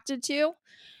attracted to.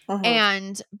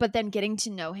 And but then getting to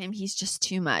know him, he's just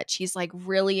too much. He's like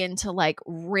really into like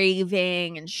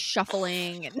raving and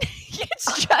shuffling, and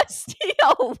it's just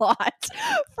a lot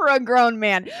for a grown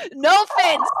man. No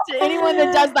offense to anyone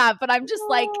that does that, but I'm just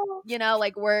like, you know,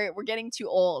 like we're getting too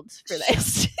old for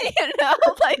this. You know,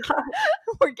 like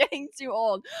we're getting too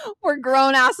old. We're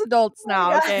grown ass adults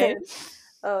now, okay?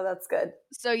 Oh, that's good.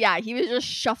 So yeah, he was just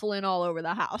shuffling all over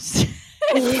the house.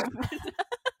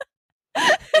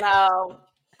 No.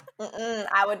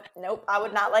 I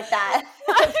would not like that.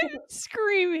 I'm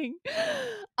screaming.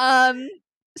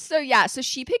 So yeah, so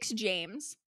she picks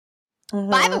James.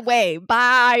 By the way,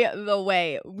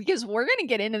 because we're gonna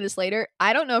get into this later.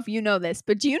 I don't know if you know this,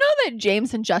 but do you know that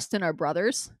James and Justin are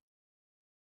brothers?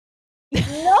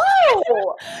 No.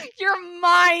 Your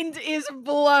mind is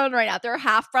blown right now. They're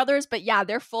half brothers, but yeah,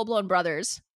 they're full blown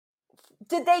brothers.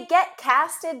 Did they get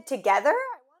casted together?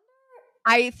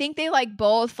 I think they like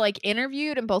both like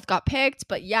interviewed and both got picked,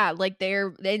 but yeah, like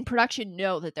they're in production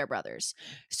know that they're brothers.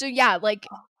 So yeah, like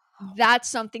that's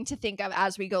something to think of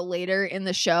as we go later in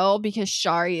the show, because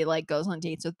Shari like goes on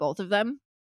dates with both of them.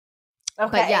 Okay.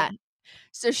 But yeah,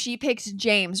 so she picks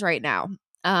James right now.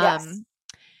 Yes.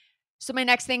 So my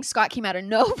next thing, Scott came out of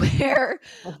nowhere.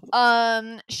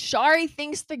 Shari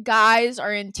thinks the guys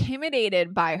are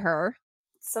intimidated by her.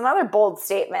 It's another bold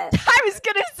statement. I was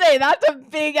gonna say that's a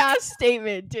big ass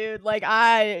statement, dude. Like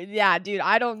I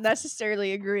don't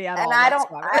necessarily agree at all. And I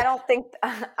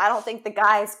don't think the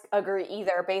guys agree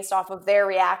either based off of their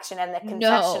reaction and the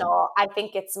confessional. No. I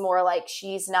think it's more like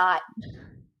she's not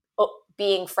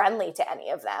being friendly to any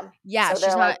of them. Yeah, so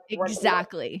she's not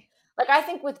exactly. Like I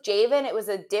think with Javen, it was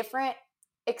a different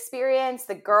experience.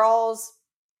 The girls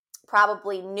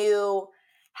probably knew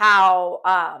how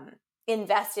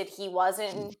invested he was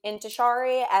into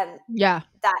Shari and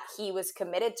that he was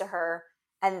committed to her,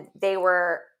 and they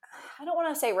were, I don't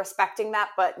want to say respecting that,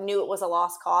 but knew it was a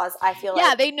lost cause. I feel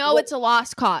like they know it's a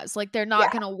lost cause. Like they're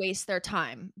not gonna waste their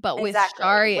time. But with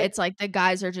Shari, it's like the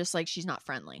guys are just like, she's not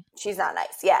friendly. She's not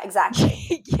nice. Yeah,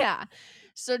 exactly. Yeah.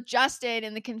 So Justin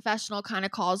in the confessional kind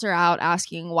of calls her out,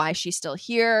 asking why she's still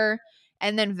here,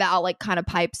 and then Val like kind of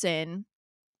pipes in.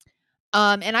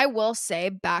 And I will say,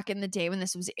 back in the day when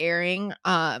this was airing,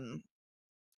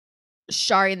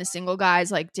 Shari and the single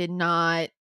guys like did not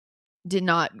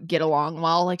get along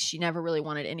well. Like she never really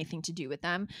wanted anything to do with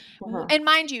them. And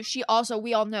mind you,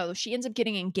 we all know she ends up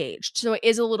getting engaged. So it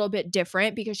is a little bit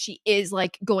different because she is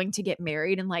like going to get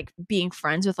married, and like being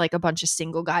friends with like a bunch of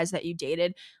single guys that you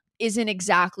dated isn't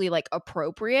exactly like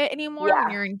appropriate anymore when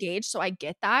you're engaged. So I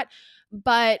get that.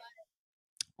 But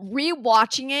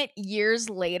rewatching it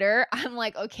years later, I'm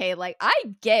like, okay, like I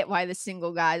get why the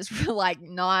single guys were like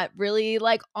not really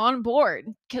like on board,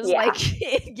 because like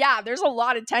there's a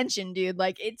lot of tension, dude.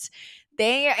 Like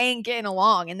they ain't getting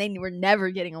along, and they were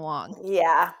never getting along.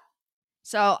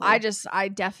 So I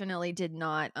definitely did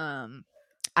not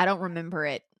I don't remember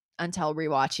it until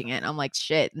rewatching it. I'm like,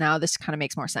 shit, now this kind of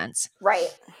makes more sense.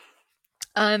 Right.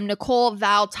 Nicole,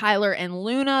 Val, Tyler, and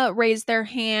Luna raised their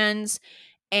hands,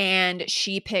 and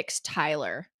she picks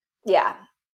Tyler. Yeah.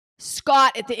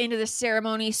 Scott at the end of the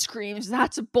ceremony screams,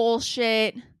 "That's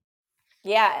bullshit."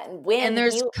 Yeah, and Wynn, and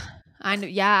there's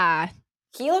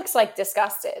he looks like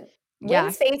disgusted.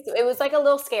 Wynn's face, it was like a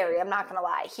little scary, I'm not gonna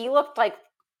lie. He looked like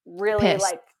really pissed,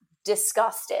 like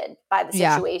disgusted by the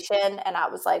situation, and I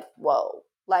was like, whoa.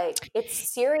 Like, it's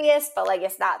serious, but like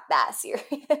it's not that serious.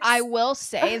 I will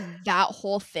say that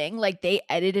whole thing, like they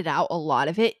edited out a lot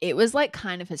of it. It was like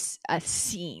kind of a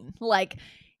scene. Like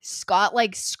Scott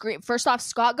like screamed. First off,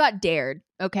 Scott got dared.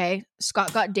 Okay,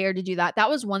 Scott got dared to do that. That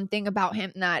was one thing about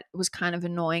him that was kind of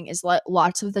annoying. Is like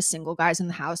lots of the single guys in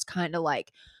the house kind of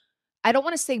like, I don't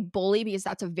want to say bully because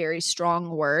that's a very strong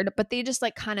word, but they just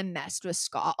like kind of messed with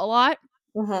Scott a lot.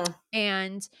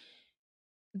 And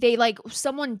they like,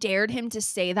 someone dared him to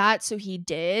say that, so he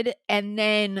did. And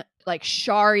then like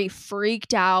Shari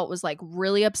freaked out, was like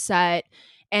really upset.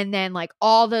 And then like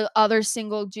all the other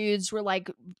single dudes were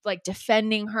like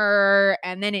defending her,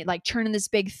 and then it like turned into this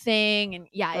big thing, and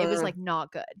it was like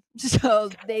not good. So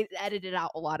they edited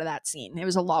out a lot of that scene. It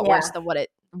was a lot worse than what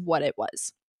it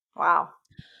was. Wow.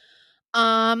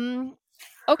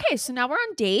 Okay, so now we're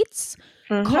on dates.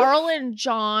 Carl and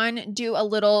John do a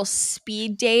little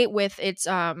speed date with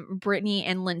Brittany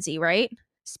and Lindsay, right?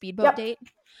 Speedboat date.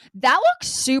 That looks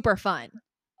super fun.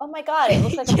 Oh my God, it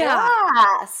looks like a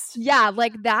blast. Yeah,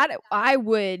 like that. I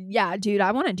would, dude,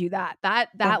 I want to do that.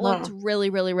 That looked really,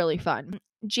 really, really fun.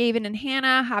 Javen and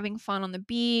Hannah having fun on the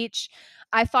beach.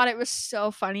 I thought it was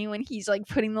so funny when he's like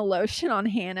putting the lotion on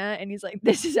Hannah, and he's like,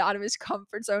 this is out of his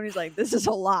comfort zone. He's like, this is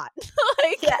a lot.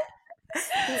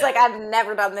 He's like, I've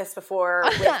never done this before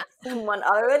with someone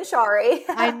other than Shari.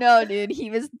 I know, dude.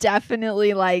 He was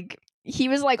definitely like, he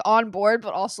was like on board,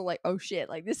 but also like, oh shit,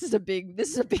 like this is a big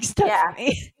step for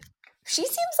me. She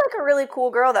seems like a really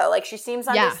cool girl though. Like she seems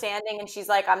understanding, and she's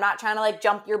like, I'm not trying to like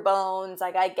jump your bones.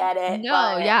 Like I get it.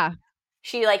 No,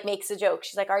 She like makes a joke.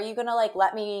 She's like, are you gonna like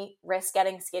let me risk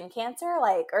getting skin cancer?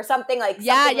 Like, or something like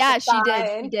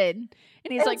she did.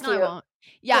 And he's like, no, I won't.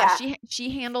 She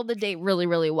handled the date really,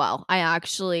 really well. I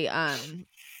actually I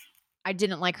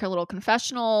didn't like her little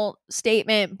confessional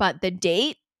statement, but the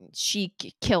date, she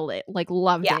killed it. Like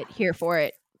loved it. Here for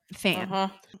it.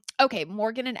 Fan. Okay,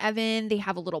 Morgan and Evan, they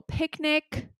have a little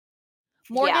picnic.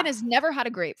 Morgan has never had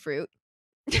a grapefruit.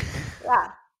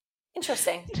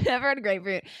 Interesting. Never had a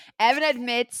grapefruit. Evan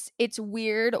admits it's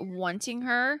weird wanting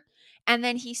her, and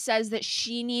then he says that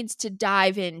she needs to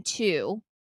dive in too.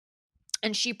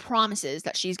 And she promises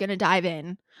that she's going to dive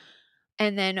in.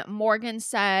 And then Morgan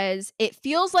says, it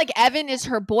feels like Evan is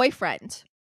her boyfriend.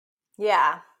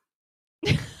 Yeah.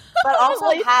 But also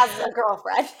has a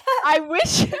girlfriend. I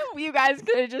wish you guys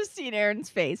could have just seen Erin's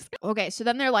face. Okay, so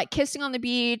then they're like kissing on the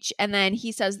beach. And then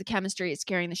he says the chemistry is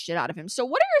scaring the shit out of him. So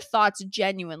what are your thoughts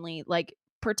genuinely? Like,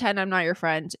 pretend I'm not your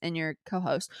friend and your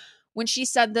co-host. When she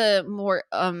said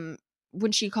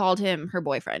when she called him her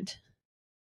boyfriend.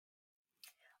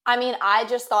 I mean, I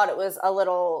just thought it was a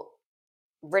little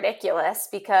ridiculous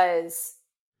because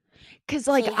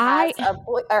like he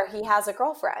has a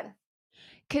girlfriend.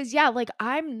 Cause yeah, like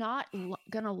I'm not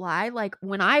gonna lie, like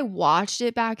when I watched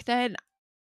it back then,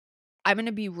 I'm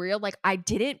gonna be real, like I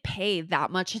didn't pay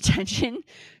that much attention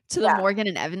to the Morgan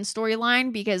and Evan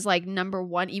storyline because like number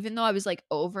one, even though I was like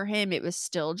over him, it was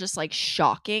still just like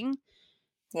shocking.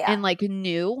 And like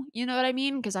new, you know what I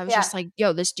mean? Because I was just like,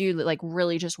 yo, this dude like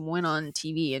really just went on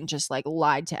TV and just like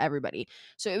lied to everybody.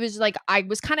 So it was like I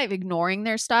was kind of ignoring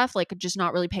their stuff, like just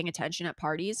not really paying attention at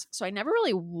parties. So I never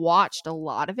really watched a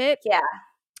lot of it. Yeah.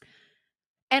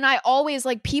 And I always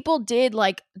like people did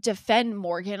like defend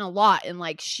Morgan a lot and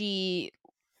like she,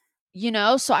 you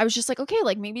know, so I was just like, okay,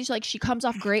 like maybe she comes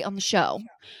off great on the show.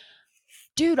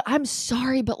 Dude, I'm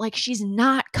sorry, but like she's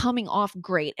not coming off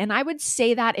great. And I would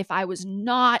say that if I was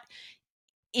not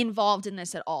involved in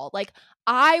this at all. Like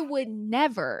I would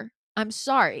never, I'm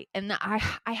sorry, and I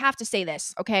have to say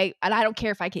this, okay? And I don't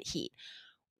care if I get heat.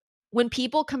 When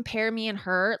people compare me and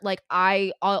her, like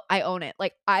I own it.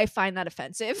 Like I find that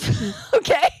offensive.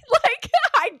 Okay? Like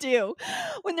I do.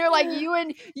 When they're like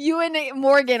you and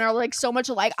Morgan are like so much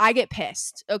alike, I get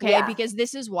pissed, okay? Because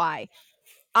this is why.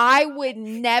 I would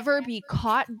never be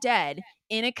caught dead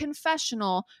in a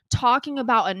confessional talking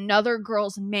about another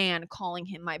girl's man calling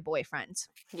him my boyfriend.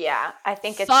 Yeah, I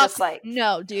think it's just like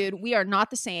no, dude, we are not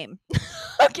the same.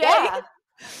 Okay? Yeah.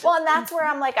 Well, and that's where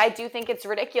I'm like, I do think it's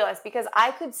ridiculous because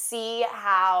I could see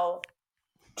how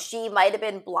she might have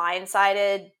been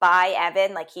blindsided by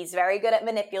Evan. Like he's very good at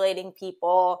manipulating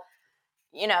people.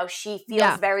 You know, she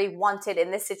feels very wanted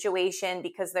in this situation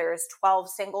because there's 12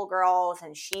 single girls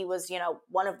and she was, you know,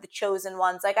 one of the chosen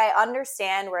ones. Like I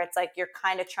understand where it's like you're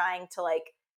kind of trying to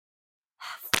like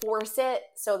force it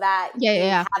so that you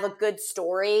have a good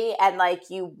story and like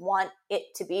you want it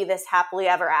to be this happily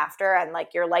ever after and like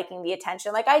you're liking the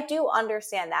attention. Like I do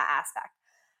understand that aspect.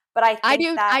 But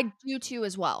I do too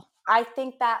as well. I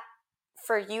think that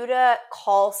for you to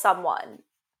call someone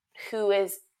who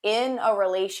is in a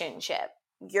relationship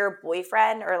your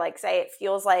boyfriend, or like say it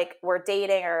feels like we're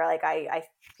dating, or like I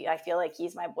feel like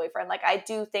he's my boyfriend, like I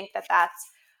do think that that's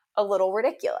a little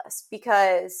ridiculous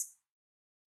because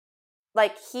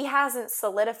like he hasn't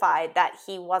solidified that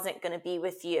he wasn't going to be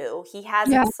with you. He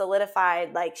hasn't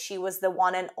solidified like she was the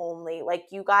one and only. Like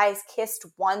you guys kissed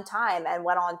one time and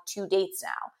went on 2 dates now.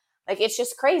 Like it's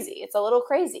just crazy. It's a little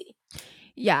crazy.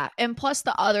 Yeah. And plus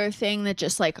the other thing that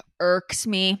just like irks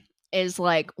me is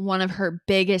like one of her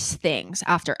biggest things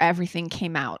after everything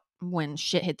came out when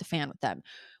shit hit the fan with them.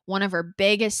 One of her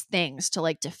biggest things to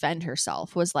like defend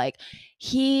herself was like,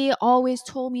 he always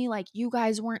told me like you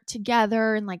guys weren't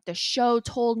together and like the show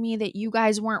told me that you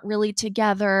guys weren't really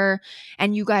together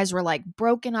and you guys were like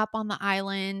broken up on the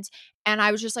island. And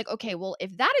I was just like, okay, well,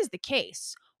 if that is the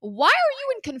case, why are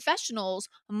you in confessionals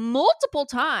multiple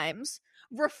times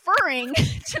referring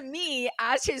to me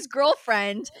as his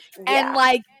girlfriend and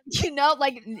like, you know,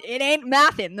 like it ain't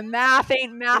mathin'. The math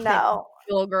ain't mathin'. No.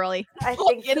 Little girly. I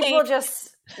think people just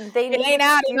they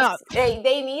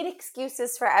need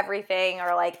excuses for everything,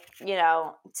 or like, you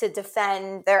know, to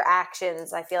defend their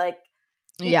actions. I feel like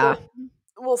people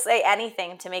will say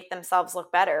anything to make themselves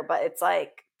look better, but it's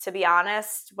like, to be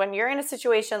honest, when you're in a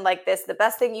situation like this, the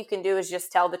best thing you can do is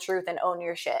just tell the truth and own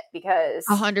your shit, because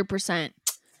 100%.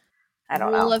 I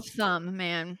don't know. Rule of thumb,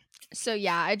 man. So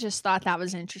yeah, I just thought that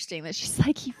was interesting that she's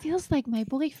like, he feels like my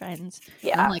boyfriend.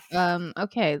 Yeah. And I'm like,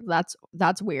 okay,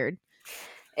 that's weird.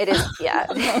 It is, yeah.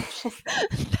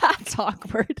 That's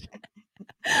awkward.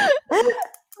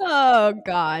 Oh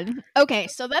God. Okay,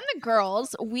 so then the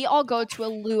girls, we all go to a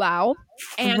luau,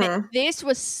 and this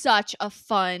was such a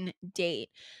fun date.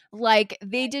 Like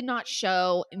they did not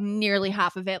show nearly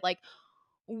half of it. Like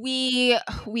we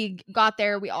got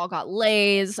there, we all got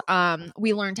lays,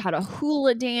 we learned how to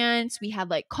hula dance, we had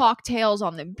like cocktails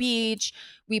on the beach,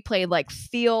 we played like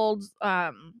field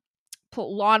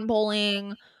lawn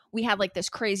bowling, we had like this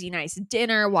crazy nice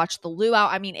dinner, watched the luau.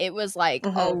 I mean, it was like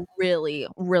a really,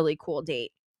 really cool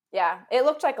date. Yeah, it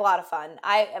looked like a lot of fun.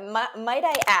 Might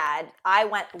I add, I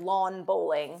went lawn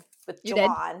bowling with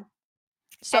Jawan.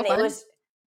 So and fun. It was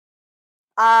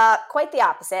quite the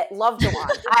opposite. Love Jawan.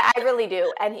 I really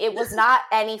do. And it was not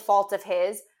any fault of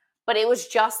his, but it was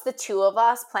just the two of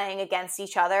us playing against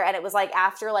each other. And it was like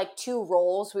after like 2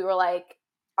 rolls, we were like,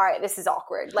 all right, this is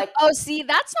awkward. Like, oh, see,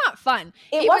 that's not fun.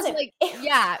 It wasn't. Was like,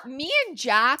 yeah, me and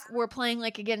Jack were playing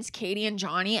like against Katie and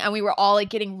Johnny, and we were all like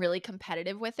getting really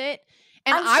competitive with it.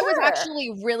 And I was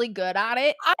actually really good at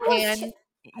it.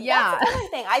 Yeah. That's another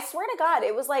thing. I swear to God,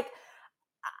 it was like,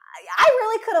 I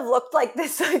really could have looked like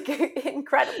this like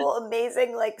incredible,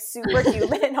 amazing, like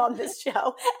superhuman on this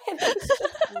show, and it was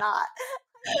just not.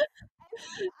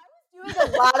 I was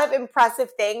doing a lot of impressive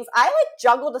things. I like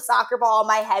juggled a soccer ball in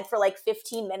my head for like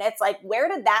 15 minutes. Like, where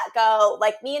did that go?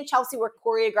 Like, me and Chelsea were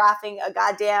choreographing a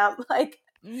goddamn like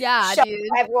show. Dude.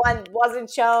 Everyone wasn't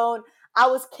shown. I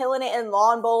was killing it in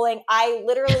lawn bowling. I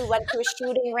literally went to a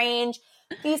shooting range.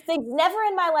 These things, never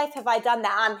in my life have I done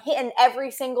that. I'm hitting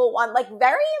every single one, like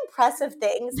very impressive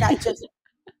things that just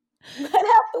went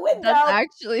out the window. That's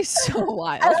actually so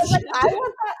wild. And I was like,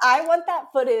 I want that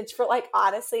footage for like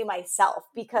honestly myself,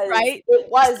 because right? it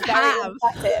was very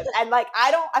impressive. And like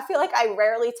I feel like I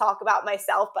rarely talk about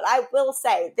myself, but I will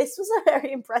say this was a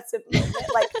very impressive moment.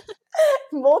 Like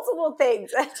multiple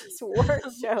things that just weren't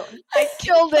shown. I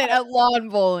killed it at lawn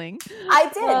bowling. I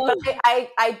did, but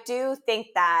I do think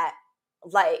that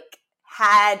like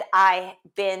had I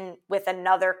been with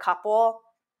another couple,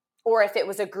 or if it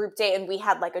was a group date and we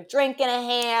had like a drink in a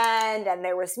hand and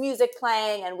there was music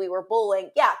playing and we were bowling.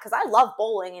 Yeah, because I love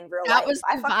bowling in real life. Was the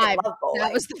I fucking love bowling.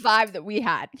 That was the vibe that we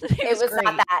had. It was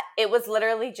not that. It was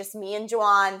literally just me and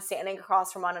Juwan standing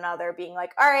across from one another being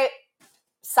like, all right,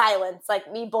 silence,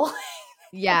 like me bowling.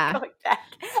 Yeah. Going back.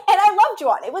 And I love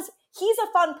Juwan. He's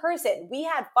a fun person. We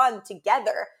had fun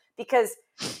together because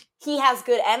he has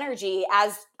good energy,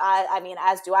 as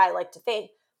do I, like to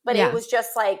think. But it was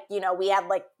just like, we had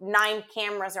like 9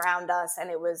 cameras around us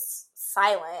and it was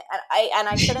silent. And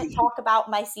I shouldn't talk about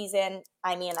my season.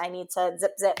 I mean, I need to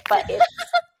zip, but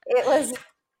it was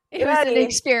an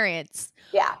experience.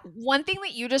 Yeah. One thing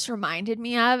that you just reminded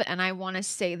me of, and I want to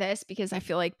say this because I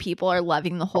feel like people are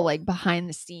loving the whole like behind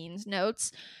the scenes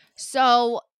notes.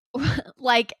 So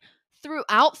like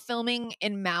throughout filming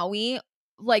in Maui,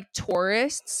 like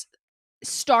tourists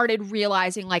started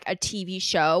realizing like a TV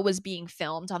show was being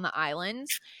filmed on the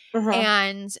islands. Mm-hmm.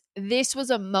 And this was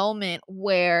a moment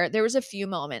where there was a few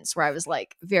moments where I was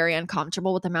like very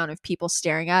uncomfortable with the amount of people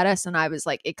staring at us. And I was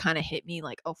like, it kind of hit me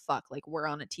like, oh fuck, like we're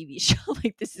on a TV show.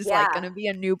 Like this is like going to be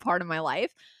a new part of my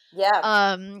life.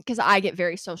 Yeah. Because I get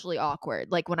very socially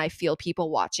awkward. Like when I feel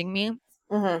people watching me.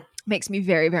 Mm-hmm. Makes me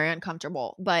very, very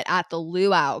uncomfortable. But at the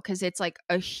luau, because it's like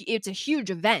it's a huge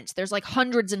event. There's like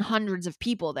hundreds and hundreds of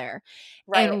people there,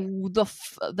 right? And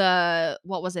the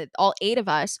what was it? All 8 of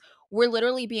us were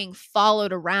literally being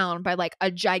followed around by like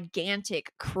a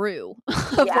gigantic crew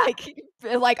of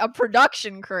like a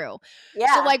production crew.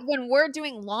 Yeah. So like when we're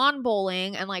doing lawn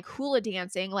bowling and like hula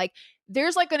dancing, like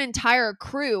there's like an entire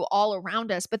crew all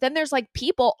around us, but then there's like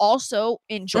people also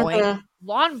enjoying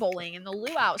lawn bowling in the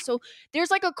luau. So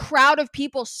there's like a crowd of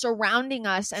people surrounding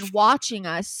us and watching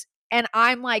us. And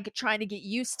I'm like trying to get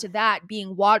used to that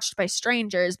being watched by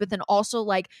strangers, but then also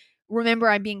like, remember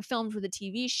I'm being filmed for the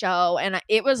TV show. And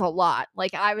it was a lot.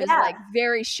 Like I was like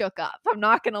very shook up. I'm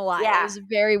not going to lie. It was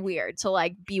very weird to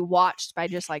like be watched by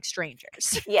just like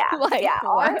strangers. Yeah. like, yeah.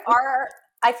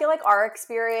 I feel like our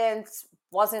experience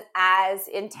wasn't as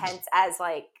intense as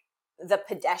like the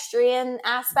pedestrian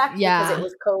aspect because it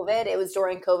was COVID. It was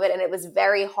during COVID and it was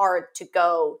very hard to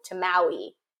go to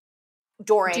Maui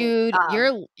during. Dude,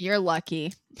 you're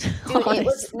lucky. Dude,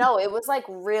 it was like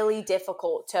really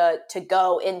difficult to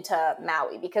go into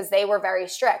Maui because they were very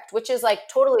strict, which is like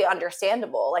totally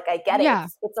understandable. Like I get it.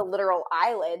 It's a literal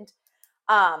island.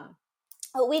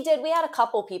 But we had a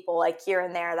couple people like here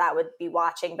and there that would be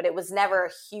watching, but it was never a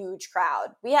huge crowd.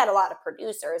 We had a lot of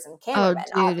producers and cameramen,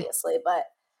 obviously, but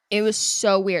it was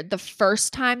so weird. The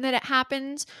first time that it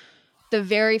happened, the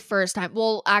very first time,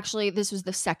 well, actually, this was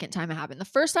the second time it happened. The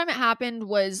first time it happened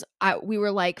was we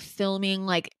were like filming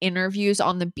like interviews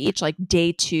on the beach, like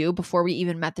day 2 before we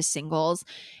even met the singles.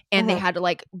 And they had to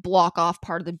like block off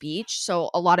part of the beach. So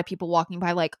a lot of people walking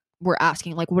by like were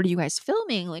asking like, what are you guys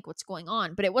filming? Like what's going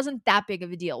on? But it wasn't that big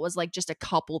of a deal. It was like just a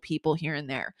couple people here and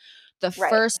there. The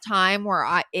first time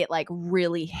where it like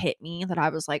really hit me that I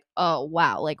was like, oh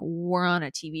wow, like we're on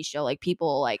a TV show. Like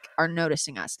people like are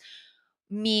noticing us.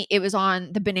 It was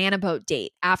on the banana boat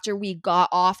date. After we got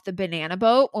off the banana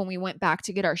boat, when we went back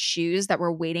to get our shoes that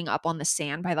were waiting up on the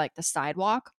sand by like the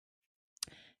sidewalk,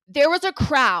 there was a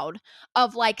crowd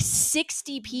of like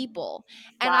 60 people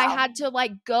and I had to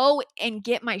like go and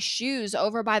get my shoes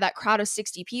over by that crowd of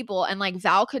 60 people. And like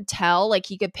Val could tell, like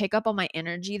he could pick up on my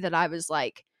energy that I was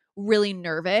like really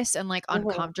nervous and like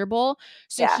uncomfortable.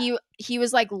 So he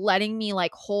was like letting me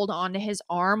like hold on to his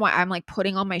arm while I'm like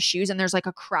putting on my shoes and there's like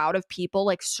a crowd of people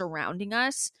like surrounding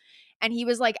us. And he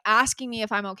was like asking me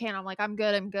if I'm okay. And I'm like, I'm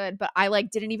good. But I like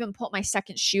didn't even put my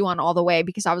second shoe on all the way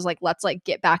because I was like, let's like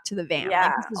get back to the van. Yeah.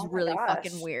 Like, this is Oh my really gosh.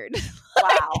 fucking weird.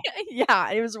 Wow.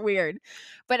 Yeah, it was weird.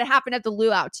 But it happened at the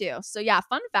luau too. So yeah,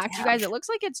 fun fact, you Damn. guys, it looks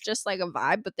like it's just like a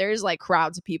vibe, but there's like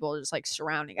crowds of people just like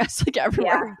surrounding us like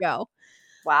everywhere Yeah. we go.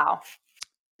 Wow.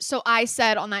 So I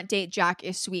said on that date, Jack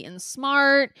is sweet and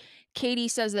smart. Katie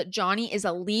says that Johnny is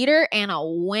a leader and a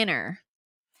winner.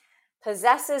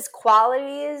 Possesses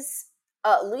qualities,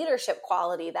 leadership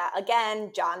quality that,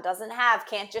 again, John doesn't have.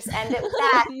 Can't just end it with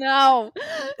that. No,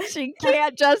 she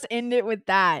can't just end it with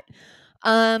that.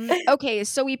 Okay,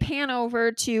 so we pan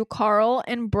over to Carl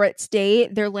and Britt's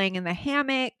date. They're laying in the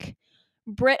hammock.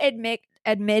 Britt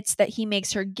admits that he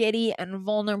makes her giddy and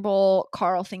vulnerable.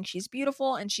 Carl thinks she's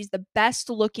beautiful and she's the best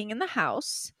looking in the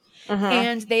house.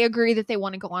 And they agree that they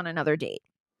want to go on another date.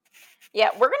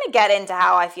 Yeah, we're going to get into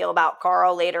how I feel about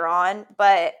Carl later on,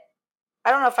 but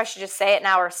I don't know if I should just say it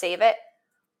now or save it.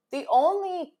 The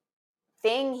only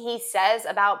thing he says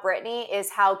about Brittany is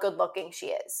how good looking she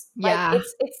is. Yeah. Like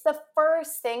it's the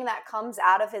first thing that comes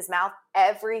out of his mouth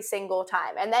every single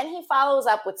time. And then he follows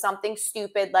up with something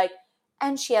stupid like,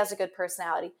 and she has a good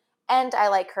personality. And I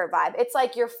like her vibe. It's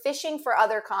like you're fishing for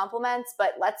other compliments,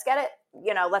 but let's get it,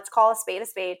 let's call a spade a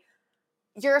spade.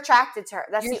 You're attracted to her.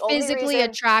 That's You're the only reason. physically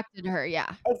attracted to her,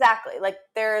 yeah. Exactly. Like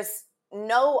there's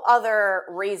no other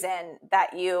reason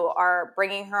that you are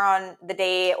bringing her on the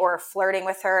date or flirting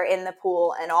with her in the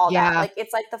pool and all that. Like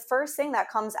it's like the first thing that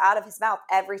comes out of his mouth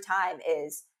every time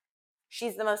is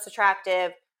she's the most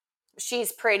attractive,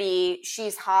 she's pretty,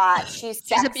 she's hot, she's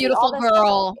sexy, a beautiful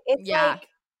girl. It's like,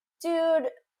 dude,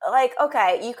 like,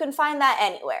 okay, you can find that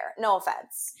anywhere. No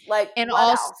offense. Like, and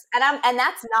what else? And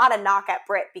that's not a knock at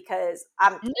Britt because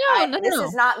this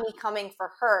is not me coming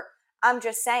for her. I'm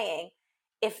just saying,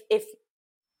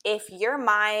 if your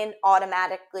mind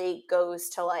automatically goes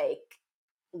to like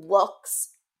looks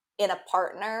in a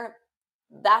partner,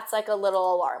 that's like a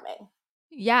little alarming.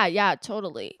 Yeah,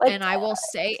 totally. Like, and I will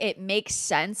say it makes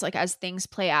sense, like as things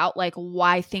play out, like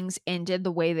why things ended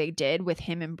the way they did with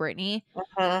him and Brittany.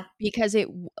 Because it,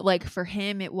 like for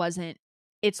him,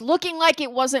 it's looking like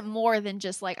it wasn't more than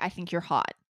just like, I think you're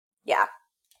hot. Yeah.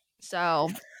 So,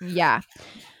 yeah.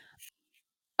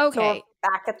 Okay. So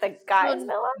back at the guys'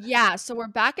 villa? Yeah, so we're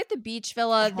back at the beach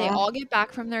villa. They all get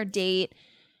back from their date.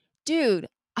 Dude,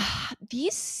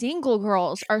 these single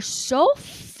girls are so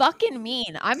fucking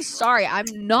mean. I'm sorry. I'm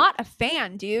not a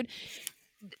fan, dude.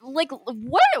 Like,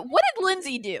 what did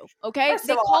Lindsay do? Okay? First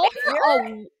they call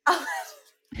her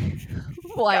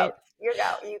what? You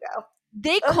go.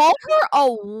 They call her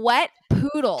a wet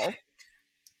poodle.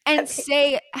 And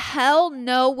say, hell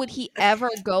no, would he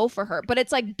ever go for her? But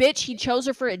it's like, bitch, he chose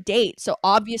her for a date, so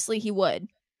obviously he would.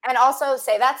 And also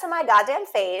say that to my goddamn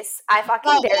face. I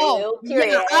fucking dare you,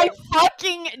 period. Yeah, I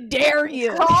fucking dare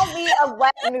you. Call me a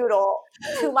wet noodle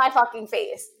to my fucking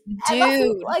face.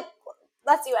 Dude.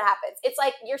 Let's see what happens. It's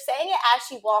like, you're saying it as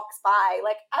she walks by.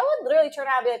 Like, I would literally turn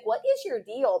around and be like, what is your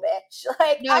deal, bitch?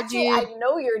 Like, no, actually, dude. I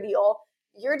know your deal.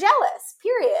 You're jealous,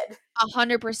 period.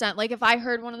 100%. Like, if I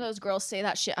heard one of those girls say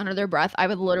that shit under their breath, I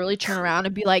would literally turn around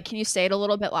and be like, can you say it a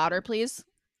little bit louder, please?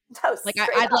 Like,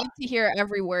 I'd like to hear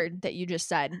every word that you just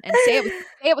said. And say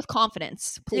it with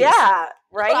confidence, please. Yeah,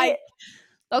 right? Like,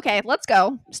 okay, let's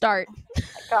go. Start.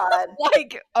 God.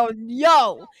 Like, oh,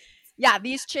 yo. Yeah,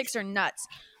 these chicks are nuts.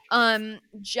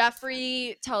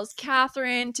 Jeffrey tells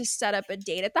Catherine to set up a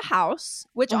date at the house,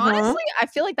 which honestly, I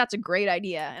feel like that's a great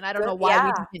idea. And I don't know why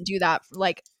we didn't do that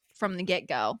like from the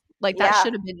get-go. Like that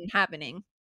should have been happening.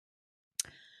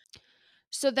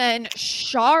 So then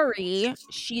Shari,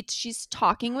 she's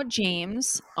talking with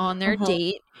James on their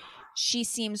date. She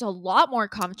seems a lot more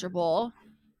comfortable.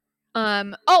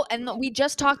 And we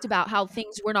just talked about how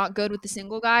things were not good with the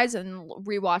single guys, and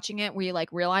rewatching it, we like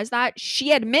realized that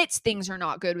she admits things are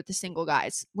not good with the single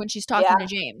guys when she's talking to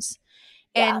James.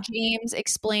 And James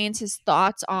explains his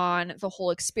thoughts on the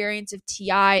whole experience of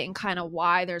T.I. and kind of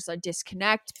why there's a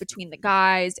disconnect between the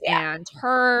guys and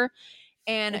her.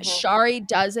 And Shari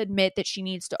does admit that she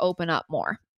needs to open up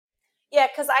more. Yeah,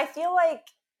 because I feel like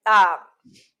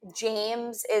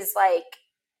James is like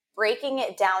breaking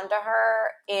it down to her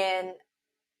in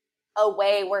a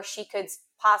way where she could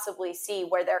possibly see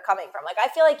where they're coming from. Like, I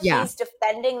feel like he's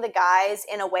defending the guys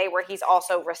in a way where he's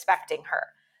also respecting her.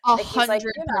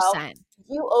 100%.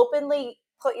 You openly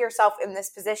put yourself in this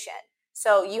position.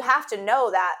 So you have to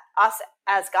know that us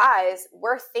as guys,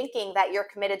 we're thinking that you're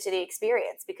committed to the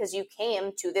experience because you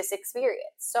came to this experience.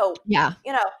 So,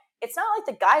 it's not like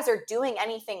the guys are doing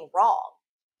anything wrong.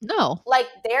 No. Like,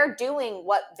 they're doing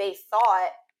what they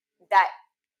thought that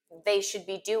they should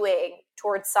be doing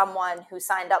towards someone who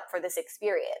signed up for this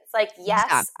experience. Like, yes,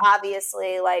 Exactly.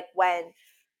 obviously, like when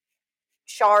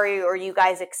Shari or you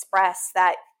guys express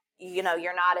that, you know,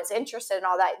 you're not as interested in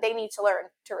all that, they need to learn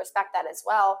to respect that as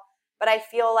well. But I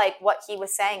feel like what he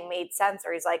was saying made sense,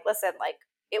 where he's like, listen, like,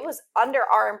 it was under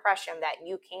our impression that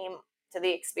you came to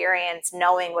the experience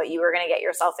knowing what you were going to get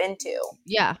yourself into.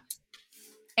 Yeah.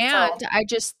 And So, I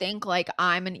just think like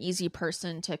I'm an easy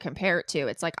person to compare it to.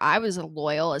 It's like I was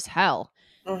loyal as hell,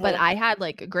 but I had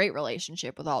like a great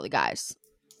relationship with all the guys,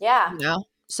 yeah, you know?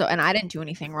 So, and I didn't do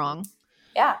anything wrong.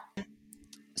 yeah.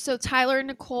 So Tyler and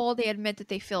Nicole, they admit that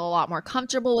they feel a lot more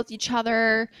comfortable with each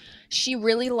other. She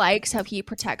really likes how he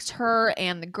protects her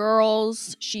and the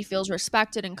girls. She feels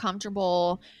respected and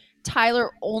comfortable.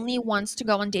 Tyler only wants to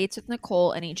go on dates with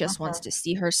Nicole and he just wants to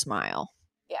see her smile.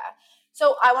 Yeah.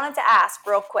 So I wanted to ask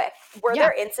real quick: were Yeah.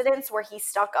 there incidents where he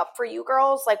stuck up for you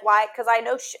girls? Like, why? Because I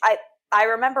know I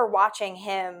remember watching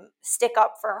him stick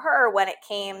up for her when it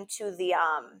came to the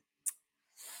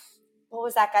what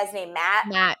was that guy's name?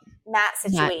 Matt. Matt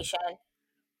situation.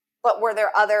 But were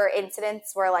there other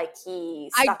incidents where like he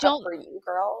stuck up for you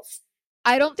girls?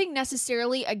 I don't think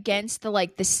necessarily against the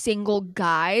like the single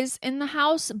guys in the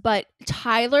house, but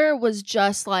Tyler was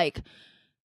just like,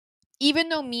 even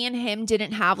though me and him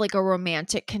didn't have like a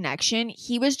romantic connection,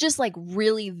 he was just like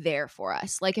really there for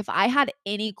us. Like if I had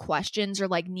any questions or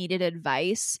like needed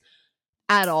advice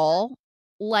at all,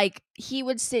 like he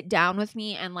would sit down with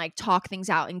me and like talk things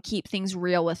out and keep things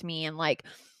real with me, and like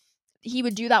he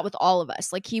would do that with all of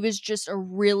us. Like he was just a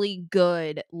really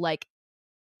good like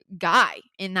guy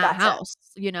in that house,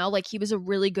 you know? Like he was a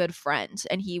really good friend,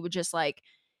 and he would just like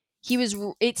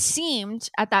it seemed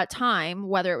at that time,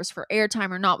 whether it was for airtime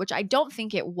or not, which I don't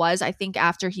think it was. I think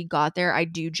after he got there, I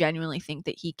do genuinely think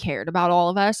that he cared about all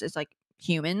of us as like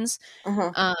humans.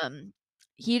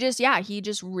 He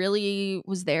just really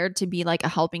was there to be like a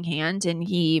helping hand, and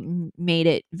he made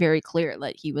it very clear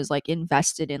that he was like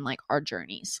invested in like our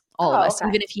journeys, all of us,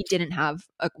 even if he didn't have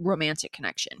a romantic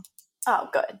connection. Oh,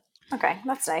 good. Okay,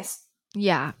 that's nice.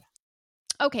 Yeah.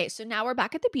 Okay, so now we're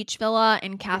back at the beach villa,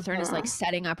 and Catherine is like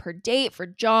setting up her date for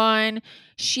John.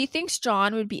 She thinks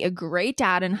John would be a great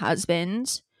dad and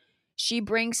husband. She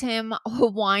brings him a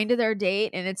wine to their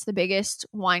date, and it's the biggest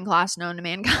wine glass known to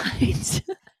mankind. I just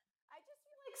feel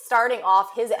like starting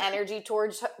off, his energy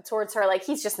towards her, like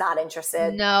he's just not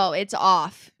interested. No, it's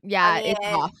off. Yeah, I mean, it's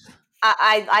off.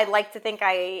 I like to think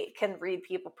I can read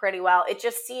people pretty well. It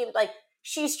just seemed like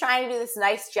she's trying to do this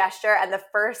nice gesture, and the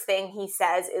first thing he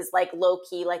says is like low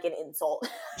key, like an insult.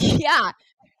 Yeah. I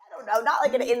don't know, not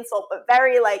like an insult, but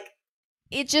very like.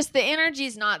 It's just the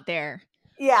energy's not there.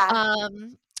 Yeah.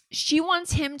 She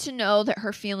wants him to know that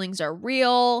her feelings are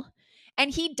real.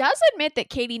 And he does admit that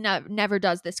Katie never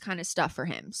does this kind of stuff for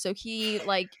him. So he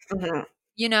like,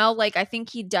 you know, like I think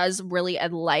he does really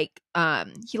like,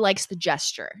 he likes the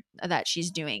gesture that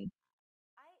she's doing.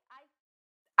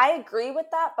 I agree with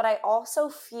that, but I also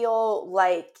feel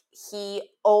like he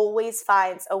always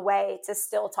finds a way to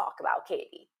still talk about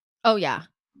Katie. Oh, yeah.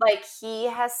 Like he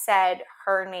has said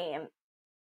her name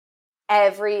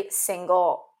every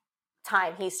single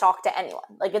time he's talked to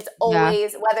anyone. Like it's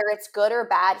always, whether it's good or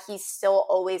bad, he's still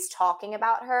always talking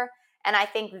about her. And I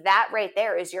think that right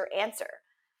there is your answer.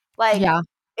 Like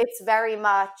it's very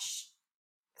much,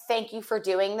 thank you for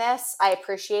doing this. I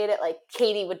appreciate it. Like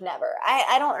Katie would never.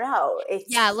 I don't know.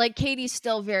 Like Katie's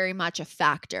still very much a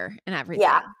factor in everything.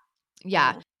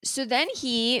 Yeah. So then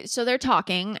so they're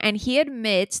talking, and he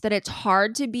admits that it's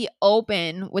hard to be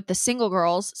open with the single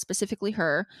girls, specifically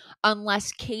her,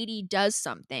 unless Katie does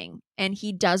something, and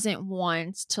he doesn't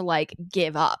want to like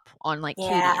give up on like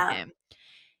Katie and him.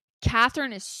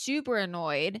 Catherine is super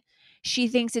annoyed. She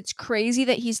thinks it's crazy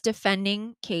that he's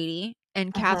defending Katie,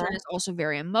 and Catherine is also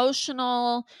very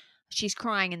emotional. She's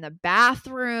crying in the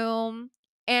bathroom.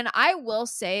 And I will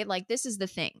say, like, this is the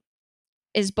thing.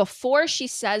 Is before she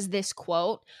says this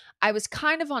quote, I was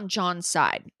kind of on John's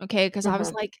side, okay? Because I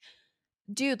was like,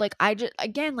 dude, like I just,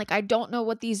 again, like I don't know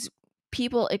what these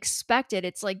people expected.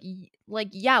 It's like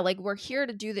yeah, like we're here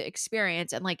to do the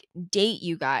experience and like date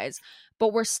you guys,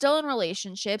 but we're still in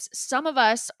relationships. Some of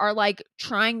us are like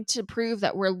trying to prove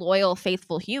that we're loyal,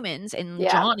 faithful humans, and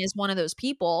John is one of those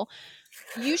people.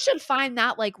 You should find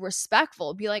that like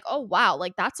respectful. Be like, oh wow,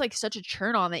 like that's like such a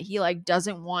turn on that he like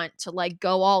doesn't want to like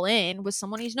go all in with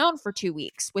someone he's known for 2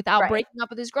 weeks without breaking up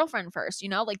with his girlfriend first, you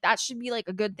know? Like that should be like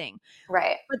a good thing.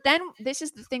 Right. But then this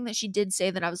is the thing that she did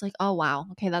say that I was like, oh wow,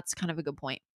 okay, that's kind of a good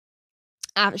point.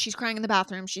 She's crying in the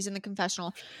bathroom, she's in the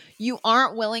confessional. You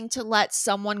aren't willing to let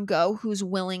someone go who's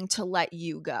willing to let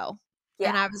you go.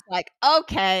 And I was like,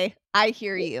 okay, I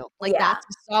hear you. Like, Yeah. that's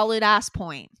a solid ass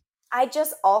point. I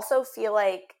just also feel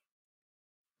like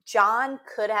John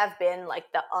could have been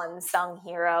like the unsung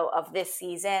hero of this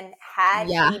season had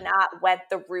Yeah. he not went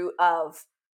the route of,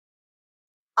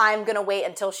 I'm going to wait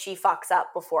until she fucks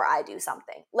up before I do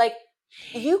something. Like,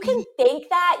 you can think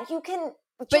that, you can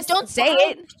But just, don't say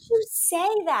why it. would you say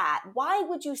that? Why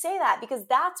would you say that? Because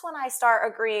that's when I start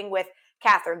agreeing with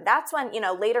Catherine. That's when,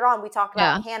 later on we talk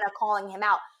Yeah. about Hannah calling him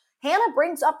out. Hannah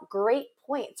brings up great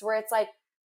points where it's like,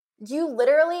 you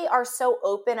literally are so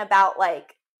open about,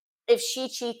 like, if she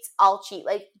cheats, I'll cheat.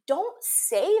 Like, don't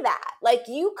say that. Like,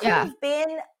 you could Yeah. have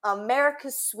been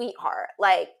America's sweetheart.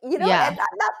 Like, Yeah. and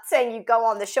I'm not saying you go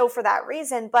on the show for that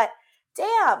reason, but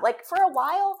damn, like, for a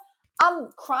while,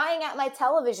 I'm crying at my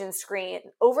television screen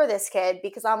over this kid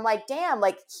because I'm like, damn,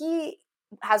 like, he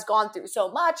has gone through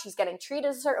so much. He's getting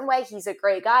treated a certain way. He's a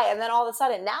great guy. And then all of a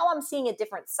sudden, now I'm seeing a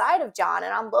different side of John,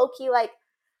 and I'm low key like,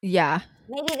 Yeah.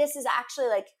 maybe this is actually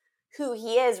like who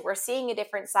he is. We're seeing a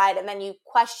different side. And then you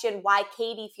question why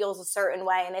Katie feels a certain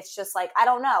way. And it's just like, I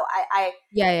don't know. I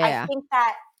think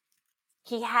that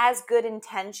he has good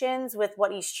intentions with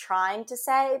what he's trying to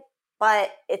say,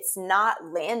 but it's not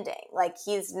landing. Like,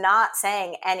 he's not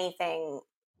saying anything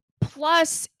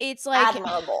Plus, it's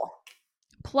admirable.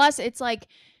 like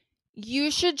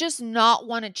you should just not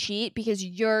want to cheat because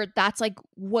that's like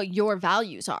what your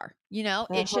values are.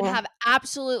 It should have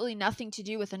absolutely nothing to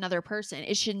do with another person.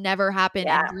 It should never happen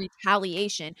in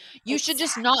retaliation. You should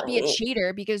just not be a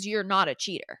cheater because you're not a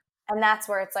cheater. And that's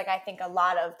where it's like, I think a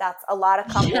lot of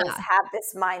couples have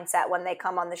this mindset when they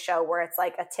come on the show where it's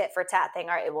like a tit for tat thing.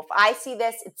 All right, well, if I see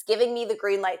this, it's giving me the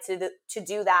green light to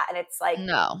do that. And it's like,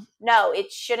 no,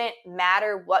 it shouldn't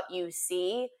matter what you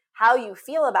see. How you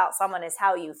feel about someone is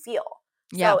how you feel.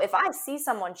 So if I see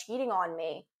someone cheating on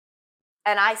me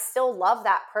and I still love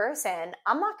that person,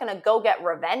 I'm not going to go get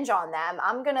revenge on them.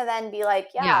 I'm going to then be like,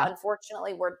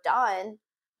 unfortunately, we're done.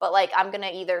 But, like, I'm going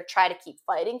to either try to keep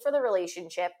fighting for the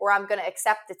relationship or I'm going to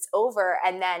accept it's over.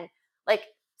 And then, like,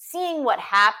 seeing what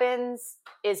happens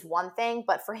is one thing.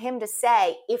 But for him to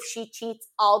say, if she cheats,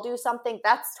 I'll do something,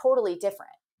 that's totally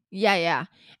different. Yeah.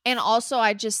 And also,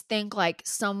 I just think, like,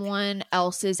 someone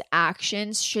else's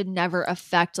actions should never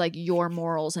affect, like, your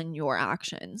morals and your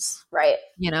actions. Right.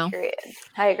 Period.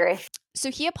 I agree. So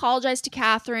he apologized to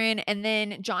Catherine, and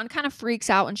then John kind of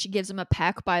freaks out when she gives him a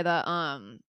peck by that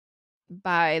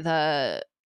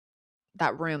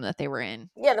room that they were in.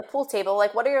 Yeah, the pool table.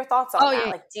 Like, what are your thoughts on that?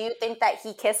 Yeah. Like, do you think that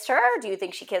he kissed her? Do you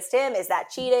think she kissed him? Is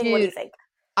that cheating? Dude, what do you think?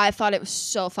 I thought it was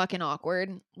so fucking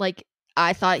awkward. Like,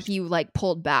 I thought he, like,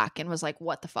 pulled back and was like,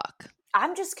 what the fuck?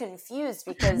 I'm just confused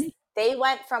because they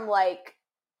went from, like,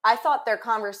 I thought their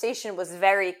conversation was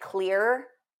very clear.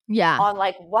 Yeah. On,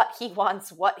 like, what he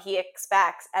wants, what he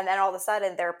expects. And then all of a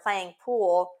sudden they're playing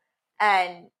pool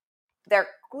and they're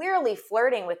clearly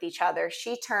flirting with each other.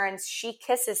 She turns, she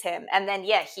kisses him, and then,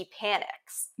 he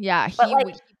panics. Yeah, he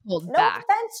pulled back.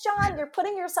 No offense, John, you're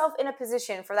putting yourself in a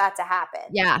position for that to happen.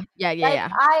 Yeah.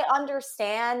 I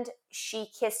understand she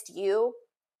kissed you,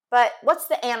 but what's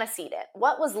the antecedent?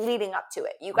 What was leading up to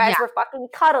it? You guys were fucking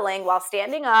cuddling while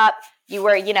standing up. You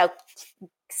were,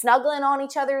 snuggling on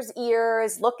each other's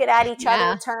ears, looking at each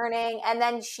other, turning, and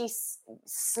then she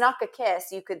snuck a kiss,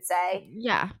 you could say.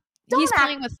 Yeah. He's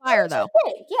playing with fire, though.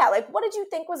 Yeah, like, what did you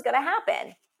think was going to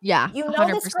happen? Yeah,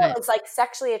 100%. This girl is, like,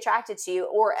 sexually attracted to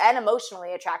you and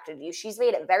emotionally attracted to you. She's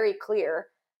made it very clear.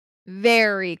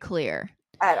 Very clear.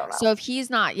 I don't know. So if he's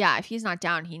not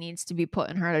down, he needs to be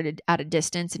putting her at a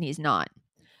distance, and he's not.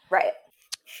 Right.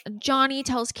 Johnny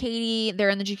tells Katie they're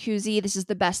in the jacuzzi. This is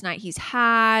the best night he's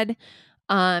had.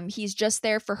 He's just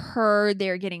there for her.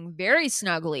 They're getting very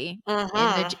snuggly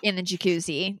in the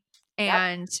jacuzzi,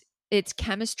 and it's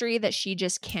chemistry that she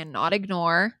just cannot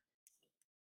ignore.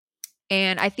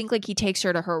 And I think, like, he takes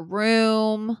her to her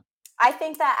room. I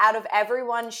think that out of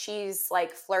everyone she's,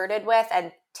 like, flirted with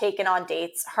and taken on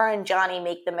dates, her and Johnny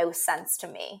make the most sense to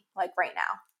me, like, right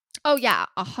now. Oh yeah,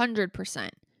 100%.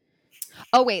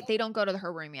 Oh wait, they don't go to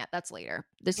her room yet. That's later.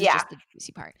 This is just the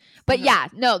juicy part. But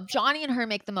no, Johnny and her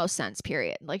make the most sense,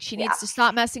 period. Like, she needs to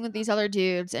stop messing with these other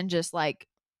dudes and just, like,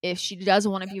 if she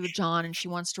doesn't want to be with John and she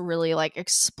wants to really, like,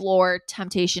 explore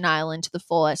Temptation Island to the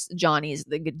fullest, Johnny's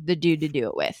the dude to do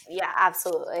it with. Yeah,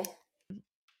 absolutely.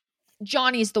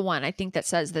 Johnny's the one, I think, that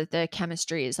says that the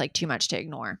chemistry is, like, too much to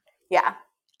ignore. Yeah.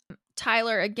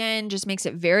 Tyler, again, just makes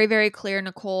it very, very clear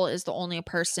Nicole is the only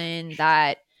person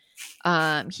that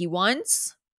he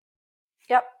wants.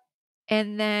 Yep.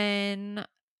 And then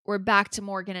we're back to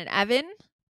Morgan and Evan.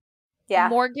 Yeah.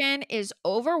 Morgan is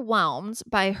overwhelmed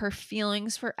by her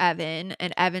feelings for Evan,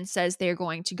 and Evan says they're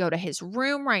going to go to his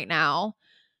room right now.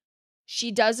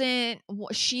 she tells him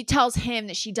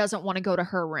that she doesn't want to go to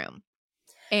her room.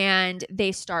 And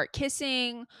they start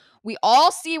kissing. We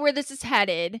all see where this is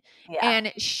headed. Yeah.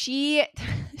 And she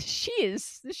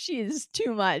is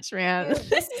too much, man. Dude,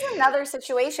 this is another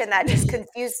situation that just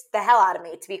confused the hell out of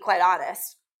me, to be quite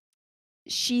honest.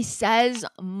 She says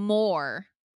more.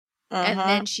 And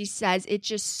then she says it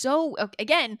just so,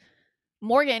 again,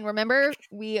 Morgan, remember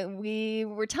we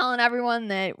were telling everyone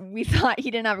that we thought he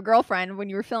didn't have a girlfriend when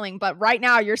you were filming, but right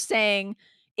now you're saying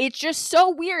it's just so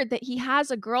weird that he has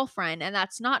a girlfriend, and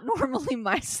that's not normally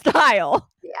my style.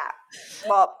 Yeah.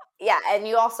 Well, yeah, and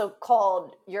you also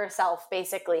called yourself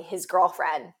basically his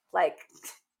girlfriend like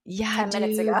 10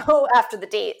 minutes ago after the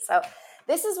date. So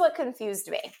this is what confused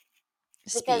me.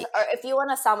 Because if you want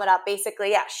to sum it up,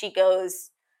 basically, yeah, she goes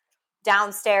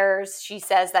downstairs. She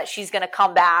says that she's going to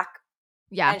come back.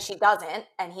 Yeah. And she doesn't.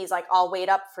 And he's like, I'll wait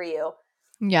up for you.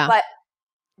 Yeah. But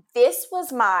this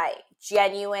was my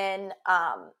genuine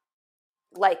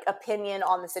opinion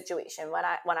on the situation when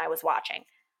I was watching.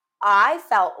 I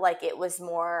felt like it was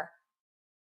more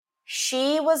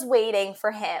she was waiting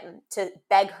for him to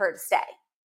beg her to stay.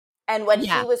 And when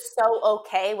he was so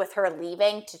okay with her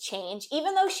leaving to change,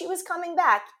 even though she was coming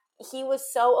back, he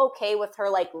was so okay with her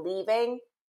like leaving.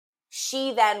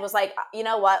 She then was like, you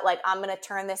know what? Like, I'm going to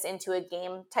turn this into a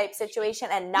game type situation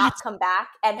and not come back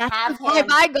and have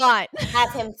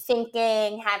him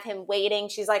thinking, have him waiting.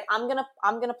 She's like, I'm going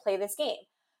to play this game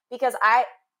because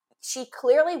she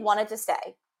clearly wanted to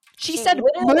stay. She said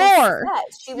more.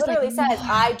 She literally says,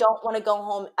 I don't want to go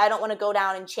home. I don't want to go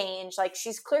down and change. Like,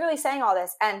 she's clearly saying all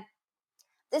this. And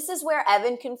this is where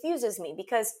Evan confuses me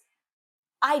because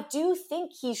I do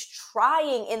think he's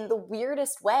trying in the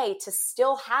weirdest way to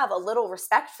still have a little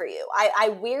respect for you. I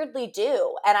weirdly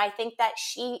do. And I think that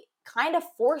she kind of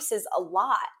forces a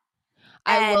lot.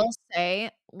 I will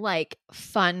say, like,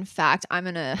 fun fact, I'm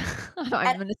gonna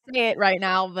say it right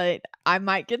now, but I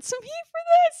might get some heat for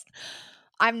this.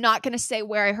 I'm not gonna say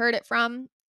where I heard it from.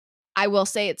 I will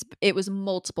say it was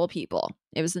multiple people.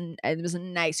 It was a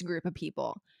nice group of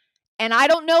people. And I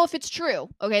don't know if it's true.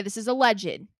 Okay, this is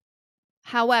alleged.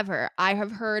 However, I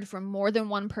have heard from more than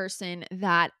one person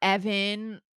that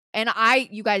Evan and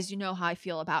you guys, you know how I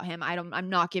feel about him. I'm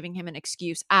not giving him an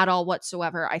excuse at all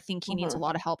whatsoever. I think he needs a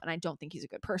lot of help and I don't think he's a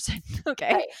good person.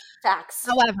 Okay. Right. Facts.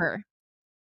 However,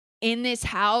 in this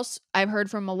house, I've heard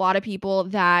from a lot of people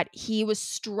that he was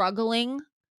struggling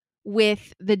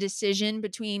with the decision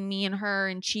between me and her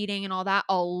and cheating and all that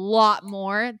a lot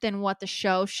more than what the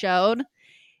show showed.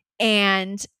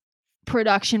 And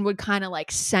production would kind of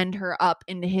like send her up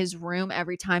into his room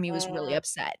every time he was really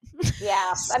upset.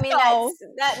 Yeah. I mean,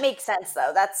 that makes sense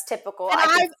though. That's typical.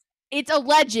 It's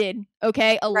alleged.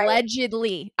 Okay.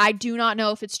 Allegedly. Right. I do not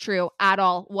know if it's true at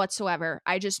all whatsoever.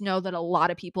 I just know that a lot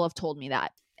of people have told me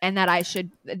that and that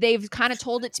they've kind of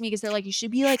told it to me because they're like, you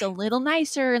should be like a little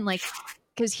nicer and like,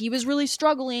 because he was really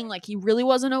struggling. Like he really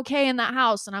wasn't okay in that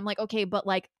house. And I'm like, okay, but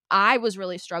like I was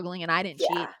really struggling and I didn't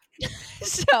cheat.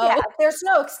 So yeah, there's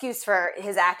no excuse for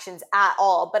his actions at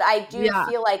all. But I do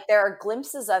feel like there are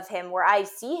glimpses of him where I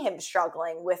see him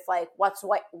struggling with like what's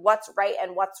right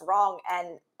and what's wrong.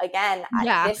 And again,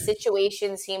 this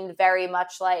situation seemed very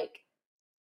much like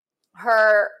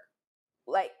her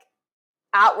like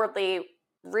outwardly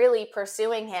really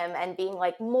pursuing him and being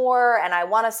like more and I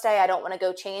want to stay, I don't want to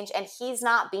go change. And he's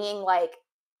not being like,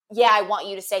 yeah, I want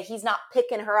you to stay. He's not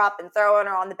picking her up and throwing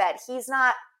her on the bed. He's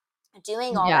not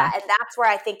doing all that. And that's where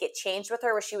I think it changed with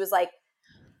her, where she was like,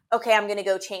 okay, I'm going to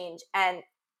go change. And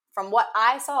from what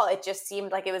I saw, it just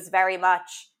seemed like it was very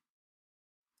much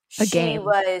she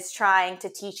was trying to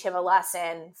teach him a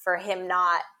lesson for him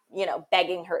not,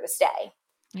 begging her to stay.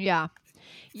 Yeah.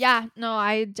 Yeah. No,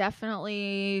 I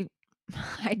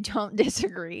don't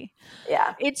disagree.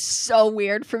 Yeah. It's so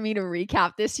weird for me to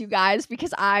recap this, you guys,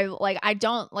 because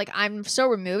I'm so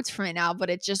removed from it now, but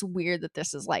it's just weird that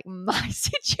this is like my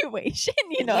situation,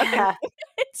 Yeah.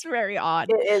 It's very odd.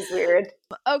 It is weird.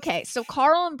 Okay, so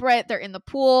Carl and Britt, they're in the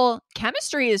pool.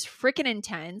 Chemistry is freaking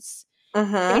intense.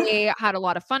 They had a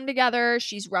lot of fun together.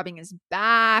 She's rubbing his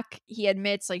back. He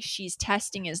admits like she's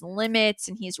testing his limits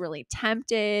and he's really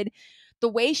tempted. The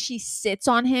way she sits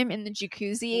on him in the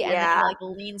jacuzzi and then like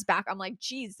leans back, I'm like,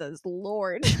 Jesus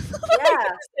Lord. This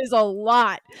is a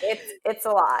lot. It's a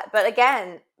lot. But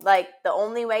again, like the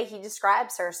only way he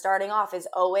describes her starting off is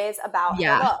always about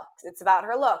her looks. It's about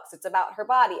her looks. It's about her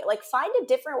body. Like find a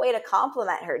different way to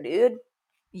compliment her, dude.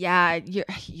 Yeah,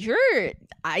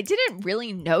 I didn't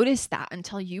really notice that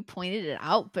until you pointed it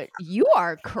out, but you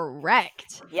are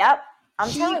correct. Yep. I'm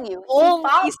telling you,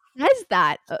 he says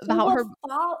that about her.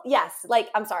 Yes, like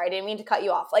I'm sorry, I didn't mean to cut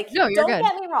you off. Like, no, you're don't good.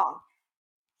 get me wrong.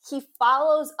 he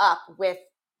follows up with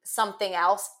something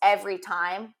else every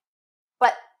time.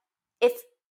 But if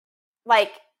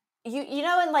like you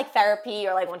know, in like therapy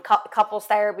or like when couples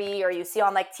therapy, or you see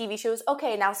on like TV shows,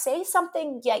 okay, now say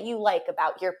something that you like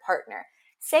about your partner.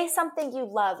 Say something you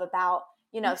love about,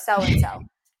 you know, so and so.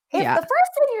 If Yeah. the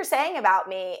first thing you're saying about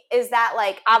me is that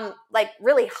like I'm like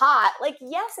really hot, like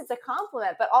yes, it's a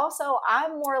compliment, but also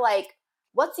I'm more like,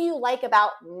 what do you like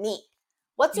about me?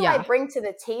 What do I Yeah. bring to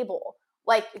the table?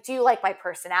 Like, do you like my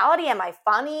personality? Am I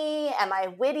funny? Am I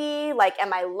witty? Like,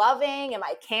 am I loving? Am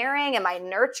I caring? Am I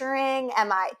nurturing?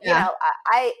 Am I, you Yeah.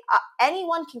 know,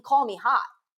 anyone can call me hot,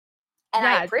 and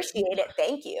I Yeah. appreciate it.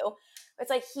 Thank you.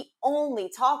 It's like he only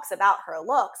talks about her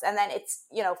looks, and then it's,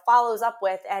 you know, follows up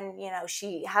with, and, you know,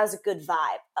 she has a good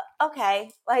vibe.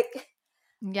 Okay. Like, I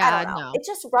Yeah. don't know. No. It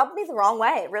just rubbed me the wrong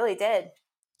way. It really did.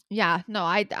 Yeah. No,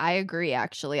 I agree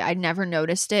actually. I never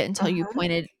noticed it until you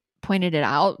Mm-hmm. pointed it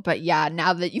out. But yeah,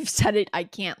 now that you've said it, I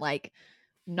can't like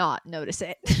not notice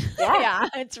it. Yeah. Yeah,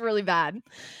 it's really bad.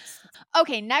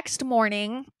 Okay, next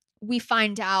morning, we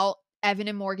find out Evan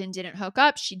and Morgan didn't hook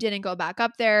up. She didn't go back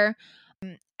up there.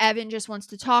 Evan just wants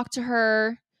to talk to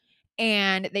her,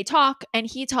 and they talk, and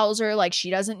he tells her like she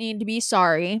doesn't need to be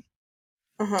sorry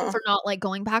Mm-hmm. for not like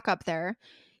going back up there.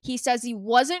 He says he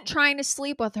wasn't trying to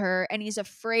sleep with her, and he's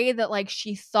afraid that like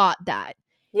she thought that.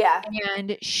 Yeah.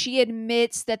 And she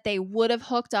admits that they would have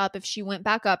hooked up if she went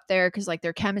back up there because like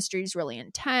their chemistry is really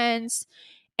intense.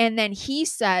 And then he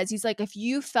says, he's like, if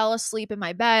you fell asleep in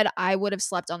my bed, I would have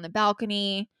slept on the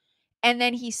balcony. And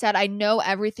then he said, I know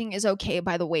everything is okay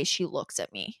by the way she looks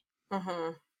at me.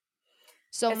 Mm-hmm.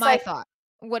 So It's my like, thought,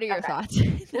 what are your okay. thoughts?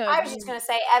 No, I was just going to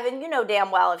say, Evan, you know damn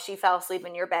well if she fell asleep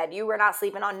in your bed, you were not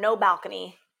sleeping on no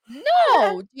balcony.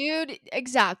 no, dude,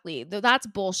 exactly. That's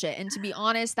bullshit. And to be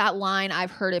honest, that line,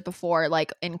 I've heard it before,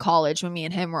 like in college when me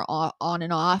and him were on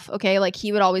and off. Okay. Like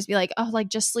he would always be like, oh, like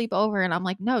just sleep over. And I'm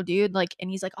like, no, dude. Like, and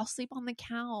he's like, I'll sleep on the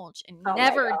couch. And Oh my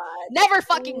never God.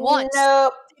 fucking once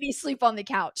Nope. did he sleep on the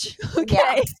couch. Yeah.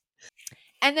 Okay.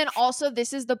 And then also,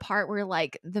 this is the part where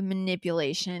like the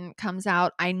manipulation comes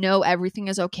out. I know everything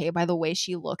is okay by the way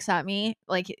she looks at me.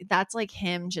 Like that's like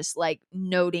him just like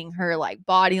noting her like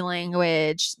body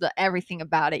language, the everything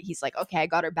about it. He's like, okay, I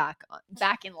got her back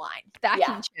in line, back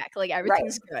Yeah. in check. Like Right.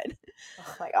 everything's good.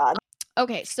 Oh my God.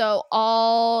 Okay, so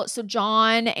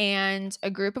John and a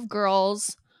group of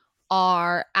girls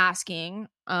are asking,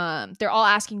 they're all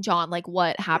asking John like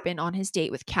what happened on his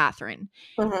date with Catherine.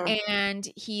 Mm-hmm. And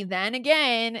he then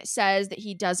again says that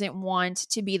he doesn't want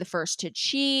to be the first to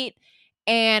cheat.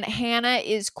 And Hannah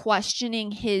is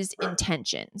questioning his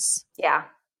intentions. Yeah.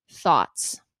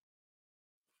 Thoughts?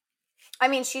 I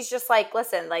mean, she's just like,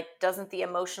 listen, like, doesn't the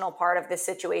emotional part of this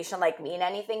situation like mean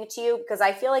anything to you? Because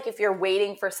I feel like if you're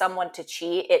waiting for someone to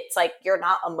cheat, it's like you're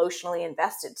not emotionally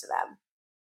invested to them.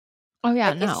 Oh, yeah,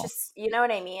 Like, it's no. just, you know what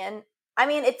I mean? I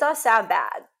mean, it does sound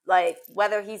bad. Like,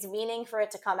 whether he's meaning for it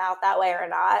to come out that way or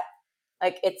not,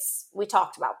 like, we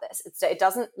talked about this. It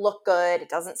doesn't look good. It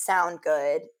doesn't sound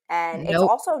good. And it's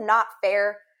Nope. also not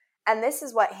fair. And this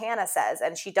is what Hannah says.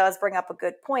 And she does bring up a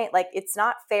good point. Like, it's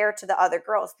not fair to the other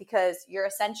girls because you're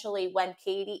essentially, when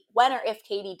or if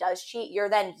Katie does cheat, you're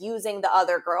then using the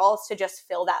other girls to just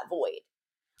fill that void.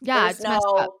 Yeah, There's it's messed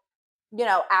up. no, you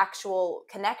know, actual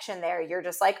connection there. You're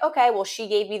just like, okay, well, she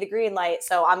gave me the green light.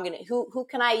 So I'm going to, who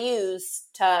can I use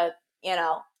to, you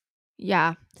know,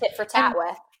 Yeah. tit for tat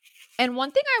with? And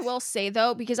one thing I will say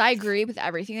though, because I agree with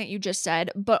everything that you just said,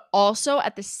 but also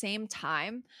at the same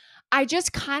time, I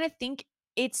just kind of think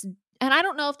and I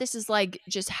don't know if this is like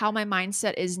just how my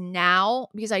mindset is now,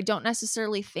 because I don't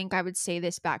necessarily think I would say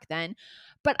this back then,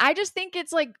 but I just think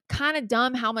it's like kind of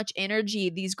dumb how much energy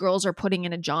these girls are putting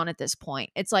into John at this point.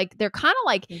 It's like they're kind of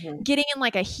like Mm-hmm. getting in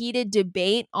like a heated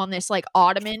debate on this like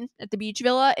ottoman at the beach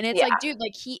villa. And it's Yeah. like, dude,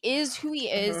 like he is who he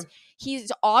is. Mm-hmm.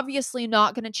 He's obviously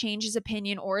not going to change his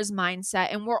opinion or his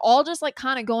mindset. And we're all just like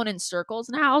kind of going in circles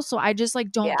now. So I just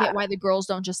like don't Yeah. get why the girls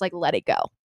don't just like let it go.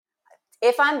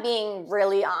 If I'm being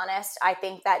really honest, I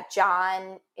think that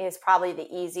John is probably the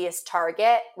easiest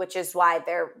target, which is why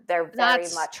they're very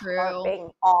That's much true. harping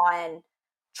on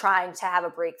trying to have a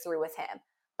breakthrough with him.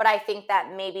 But I think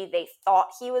that maybe they thought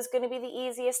he was going to be the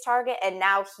easiest target, and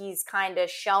now he's kind of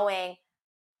showing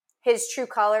his true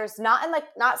colors. Not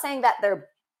saying that they're,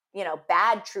 you know,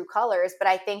 bad true colors, but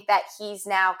I think that he's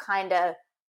now kind of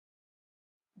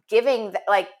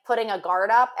putting a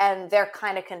guard up, and they're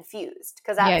kind of confused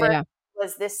because at first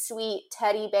was this sweet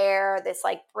teddy bear, this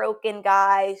like broken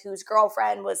guy whose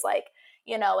girlfriend was like,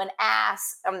 you know, an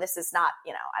ass. This is not,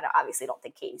 you know, I obviously don't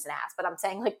think Katie's an ass, but I'm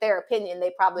saying like their opinion,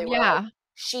 they probably were like,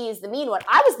 she's the mean one.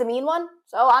 I was the mean one,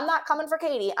 so I'm not coming for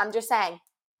Katie. I'm just saying.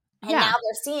 And now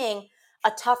they're seeing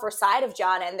a tougher side of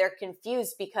John, and they're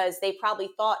confused because they probably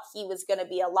thought he was going to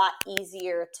be a lot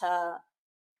easier to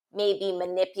maybe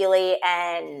manipulate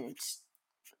and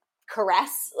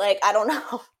caress. Like, I don't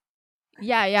know.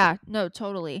 Yeah. No,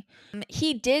 totally.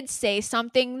 He did say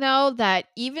something though, that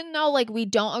even though like we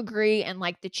don't agree and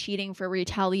like the cheating for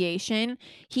retaliation,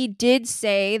 he did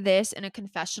say this in a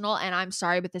confessional, and I'm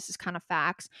sorry, but this is kind of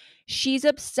facts. She's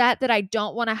upset that I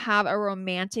don't want to have a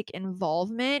romantic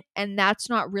involvement, and that's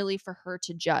not really for her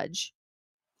to judge.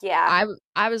 Yeah.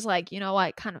 I was like, you know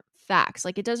what, kind of facts.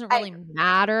 Like, it doesn't really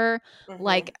matter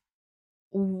like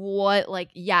what, like,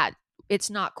 yeah, it's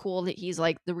not cool that he's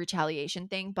like the retaliation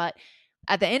thing, but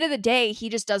at the end of the day, he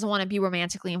just doesn't want to be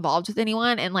romantically involved with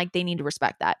anyone, and like they need to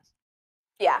respect that.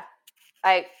 Yeah.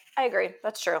 I agree.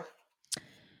 That's true.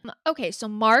 Okay, so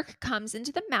Mark comes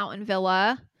into the mountain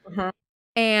villa.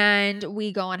 And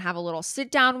we go and have a little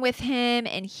sit down with him,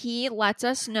 and he lets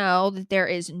us know that there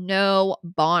is no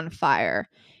bonfire.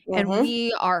 And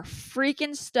we are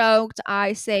freaking stoked.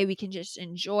 I say we can just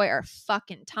enjoy our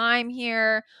fucking time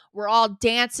here. We're all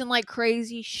dancing like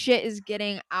crazy. Shit is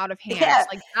getting out of hand. Yeah.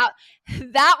 Like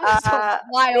that was a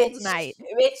wild night.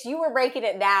 Bitch, you were breaking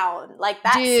it down. Like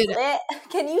that Dude. split.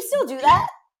 Can you still do that?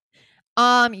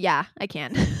 Yeah, I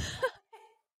can.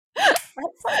 That's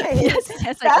like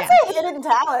that's a hidden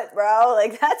talent, bro.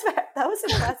 Like that was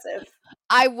impressive.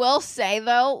 I will say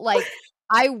though, like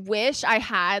I wish I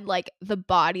had like the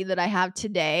body that I have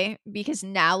today, because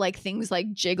now like things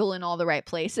like jiggle in all the right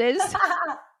places.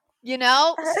 You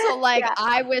know? So like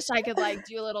I wish I could like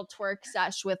do a little twerk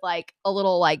sesh with like a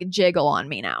little like jiggle on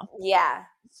me now. Yeah.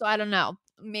 So I don't know.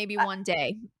 Maybe one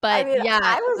day. But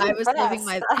I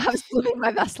was living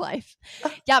my best life.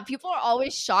 Yeah, people are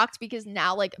always shocked because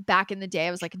now, like back in the day,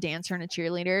 I was like a dancer and a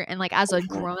cheerleader. And like as a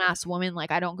grown-ass woman,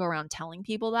 like I don't go around telling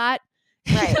people that.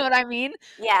 Right. You know what I mean?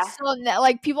 Yeah. So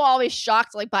like people are always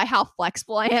shocked like by how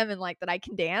flexible I am and like that I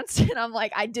can dance. And I'm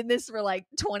like, I did this for like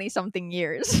 20 something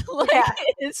years. Like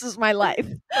this is my life.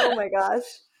 Oh my gosh.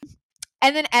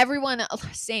 And then everyone,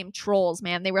 same trolls,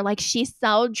 man. They were like, she's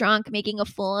so drunk, making a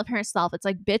fool of herself. It's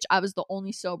like, bitch, I was the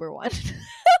only sober one.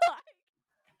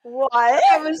 What?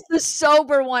 I was the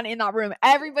sober one in that room.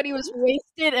 Everybody was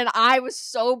wasted, and I was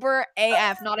sober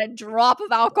AF. Not a drop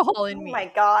of alcohol in me. Oh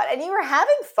my God. And you were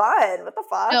having fun. What the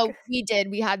fuck? No, we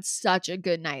did. We had such a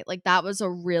good night. Like, that was a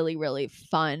really, really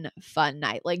fun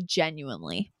night. Like,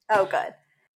 genuinely. Oh, good.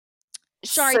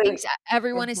 Shari thinks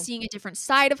everyone is seeing a different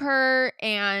side of her,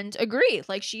 and agree.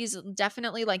 Like, she's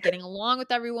definitely like getting along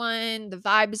with everyone. The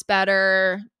vibe is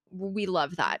better. We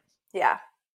love that. Yeah.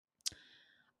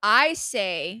 I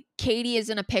say Kaci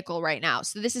is in a pickle right now.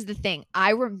 So this is the thing.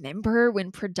 I remember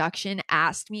when production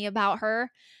asked me about her,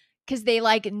 because they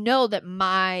like know that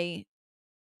my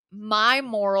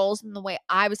morals and the way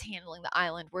I was handling the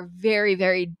island were very,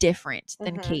 very different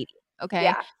than Kaci. Okay.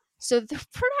 Yeah. So the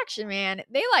production, man,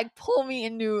 they like pull me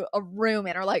into a room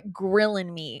and are like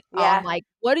grilling me on like,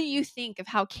 what do you think of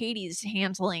how Katie's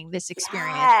handling this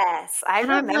experience? Yes, I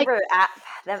remember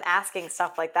them asking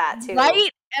stuff like that too. Right?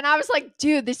 And I was like,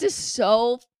 dude, this is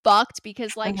so fucked,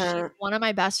 because like she's one of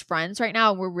my best friends right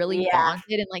now. And we're really bonded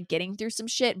and like getting through some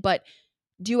shit. But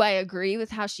do I agree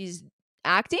with how she's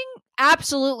acting?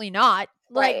 Absolutely not.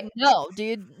 Like, no,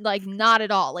 dude, like not at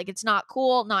all. Like, it's not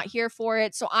cool, not here for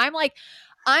it. So I'm like,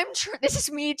 this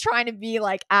is me trying to be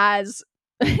like as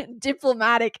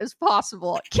diplomatic as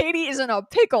possible. Kaci is in a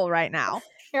pickle right now.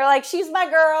 You're like, she's my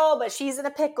girl, but she's in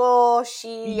a pickle.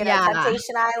 She,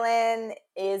 Temptation Island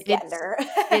is getting her.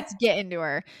 It's getting to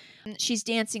her. She's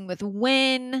dancing with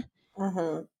Wynn.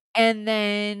 And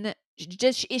then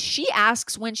she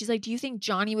asks Wynn, she's like, do you think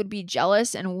Johnny would be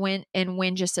jealous? And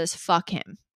Wynn just says, fuck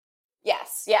him.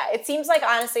 Yes. Yeah. It seems like,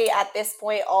 honestly, at this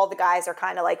point, all the guys are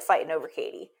kind of like fighting over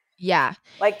Kaci. Yeah.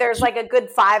 Like there's like a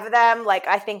good 5 of them. Like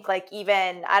I think like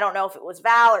even, I don't know if it was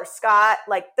Val or Scott,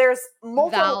 like there's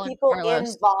multiple people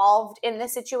involved in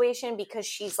this situation, because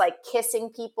she's like kissing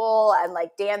people and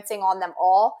like dancing on them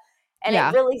all. And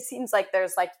it really seems like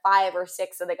there's like 5 or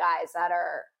 6 of the guys that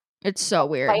are it's so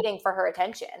weird fighting for her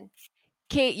attention.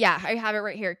 I have it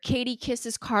right here. Kaci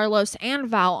kisses Carlos and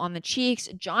Val on the cheeks.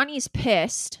 Johnny's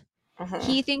pissed.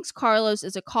 He thinks Carlos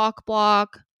is a cock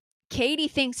block. Kaci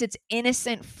thinks it's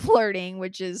innocent flirting,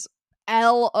 which is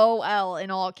LOL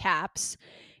in all caps.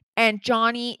 And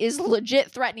Johnny is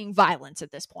legit threatening violence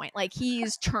at this point. Like,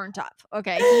 he's turned up.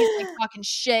 Okay. He's like fucking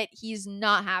shit. He's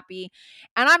not happy.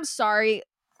 And I'm sorry,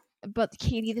 but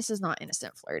Kaci, this is not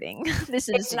innocent flirting.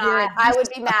 It's not. I would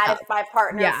be mad if my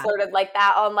partner flirted like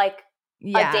that on like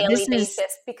a daily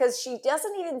basis, because she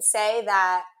doesn't even say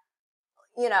that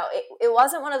you know, it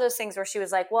wasn't one of those things where she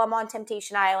was like, well, I'm on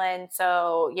Temptation Island,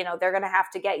 so, you know, they're going to have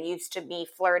to get used to me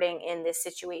flirting in this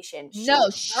situation.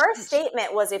 Her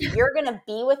statement was, if you're going to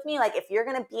be with me, like, if you're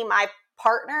going to be my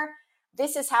partner,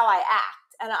 this is how I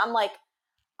act. And I'm like,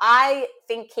 I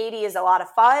think Kaci is a lot of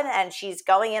fun and she's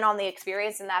going in on the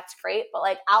experience and that's great. But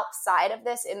like outside of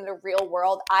this in the real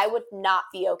world, I would not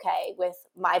be okay with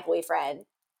my boyfriend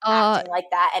acting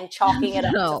like that and chalking it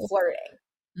up to flirting.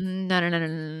 No.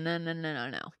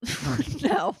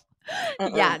 No.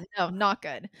 Yeah, no, not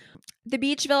good. The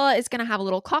beach villa is going to have a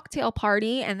little cocktail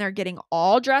party and they're getting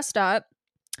all dressed up.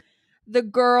 The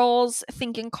girls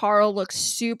thinking Carl looks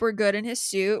super good in his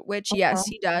suit, which yes,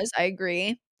 he does. I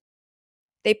agree.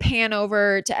 They pan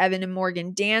over to Evan and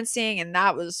Morgan dancing, and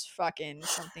that was fucking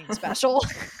something special.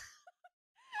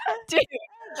 Dude,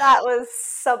 that was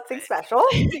something special.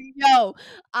 Yo,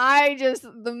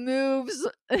 the moves.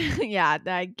 Yeah,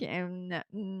 I'm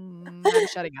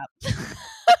shutting up.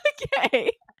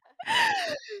 Okay.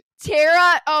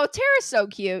 Tara's so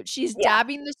cute. She's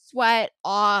dabbing the sweat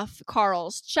off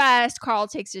Carl's chest. Carl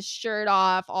takes his shirt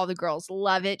off. All the girls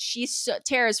love it.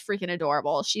 Tara's freaking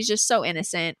adorable. She's just so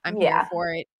innocent. I'm here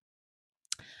for it.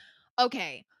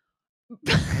 Okay.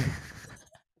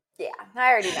 Yeah,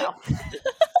 I already know.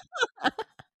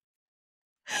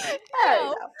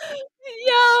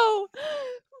 Yo,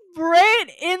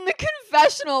 Britt in the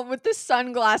confessional with the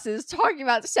sunglasses talking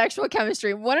about sexual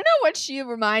chemistry. Want to know what she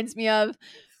reminds me of?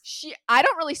 I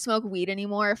don't really smoke weed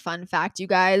anymore. Fun fact, you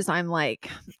guys. I'm like,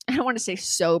 I don't want to say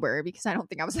sober because I don't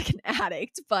think I was like an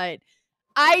addict, but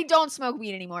I don't smoke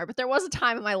weed anymore. But there was a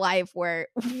time in my life where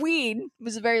weed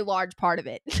was a very large part of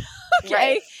it. Okay.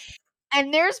 Right.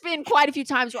 And there's been quite a few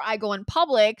times where I go in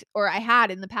public, or I had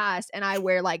in the past, and I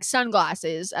wear like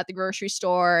sunglasses at the grocery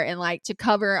store and like to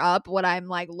cover up what I'm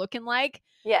like looking like.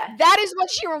 Yeah. That is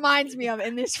what she reminds me of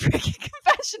in this freaking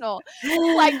confessional.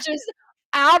 Like just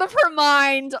out of her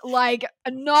mind, like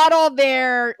not all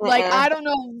there. Like, I don't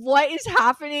know what is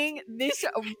happening.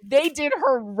 They did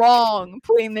her wrong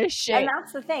putting this shit. And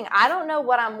that's the thing. I don't know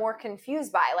what I'm more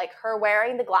confused by, like her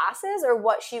wearing the glasses or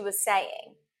what she was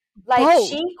saying. Like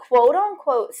she quote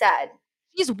unquote said,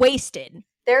 she's wasted.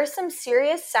 There's some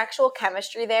serious sexual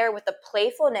chemistry there with the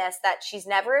playfulness that she's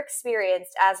never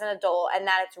experienced as an adult and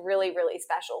that it's really, really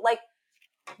special. Like,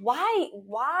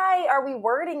 why are we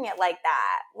wording it like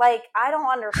that? Like, I don't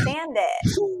understand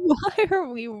it. Why are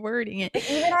we wording it? But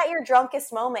even at your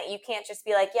drunkest moment, you can't just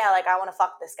be like, yeah, like I want to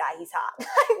fuck this guy. He's hot.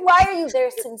 Why are you?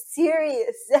 There's some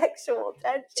serious sexual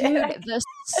tension. Dude, the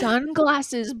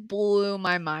sunglasses blew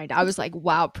my mind. I was like,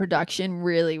 wow, production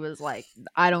really was like,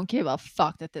 I don't give a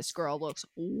fuck that this girl looks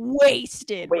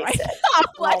wasted. Right? Like,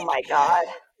 oh my God.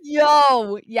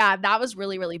 Yo, yeah, that was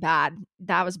really, really bad.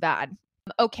 That was bad.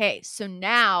 Okay, so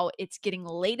now it's getting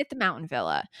late at the mountain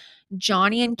villa.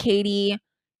 Johnny and Kaci,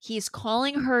 he's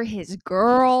calling her his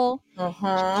girl.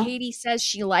 Kaci says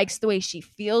she likes the way she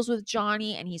feels with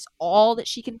Johnny and he's all that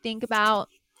she can think about.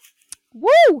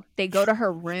 Woo! They go to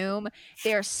her room.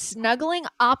 They're snuggling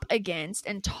up against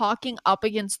and talking up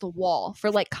against the wall for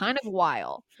like kind of a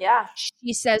while. Yeah.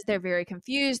 She says they're very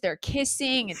confused. They're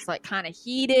kissing. It's like kind of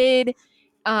heated.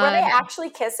 Were they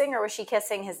actually kissing or was she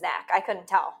kissing his neck? I couldn't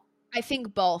tell. I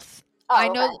think both. I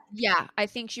know. Okay. Yeah. I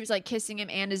think she was like kissing him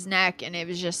and his neck and it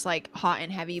was just like hot and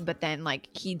heavy, but then like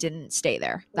he didn't stay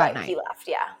there that night. He left.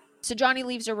 Yeah. So Johnny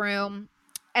leaves her room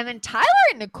and then Tyler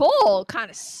and Nicole kind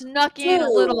of snuck in a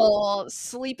little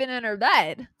sleeping in her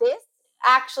bed. This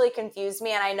actually confused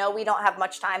me. And I know we don't have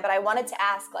much time, but I wanted to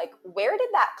ask like, where did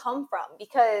that come from?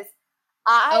 Because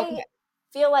I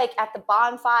feel like at the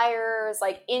bonfires,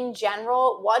 like in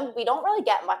general, one, we don't really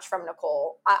get much from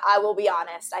Nicole. I will be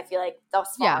honest. I feel like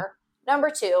thus far. Yeah. Number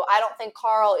two, I don't think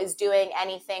Carl is doing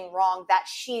anything wrong that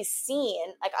she's seen.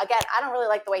 Like, again, I don't really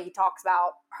like the way he talks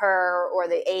about her or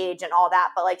the age and all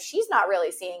that, but like, she's not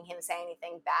really seeing him say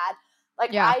anything bad.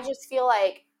 Like, I just feel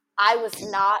like I was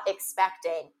not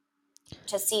expecting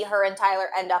to see her and Tyler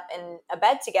end up in a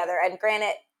bed together. And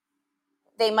granted,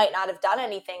 they might not have done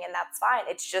anything and that's fine.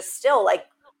 It's just still like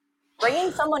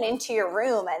bringing someone into your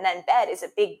room and then bed is a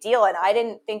big deal. And I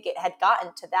didn't think it had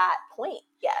gotten to that point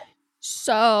yet.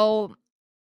 So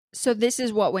this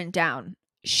is what went down.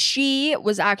 She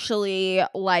was actually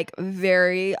like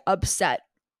very upset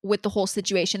with the whole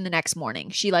situation the next morning.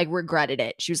 She like regretted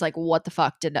it. She was like, what the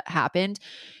fuck did that happen?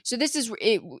 So this is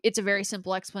it. It's a very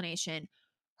simple explanation.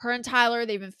 Her and Tyler,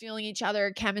 they've been feeling each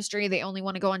other, chemistry. They only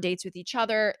want to go on dates with each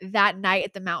other. That night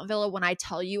at the Mountain Villa, when I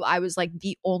tell you I was like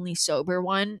the only sober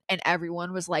one and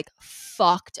everyone was like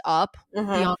fucked up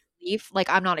beyond belief. Like,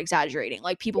 I'm not exaggerating.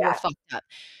 Like, people were fucked up.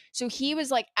 So he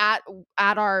was like at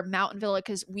our mountain villa,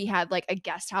 because we had like a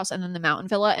guest house and then the mountain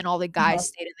villa, and all the guys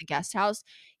stayed in the guest house.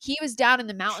 He was down in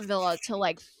the mountain villa till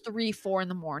like 3-4 in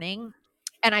the morning.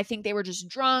 And I think they were just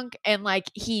drunk, and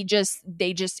like they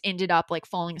just ended up like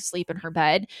falling asleep in her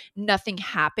bed. Nothing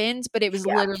happened, but it was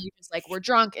literally just like, we're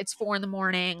drunk. It's 4 in the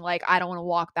morning. Like, I don't want to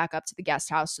walk back up to the guest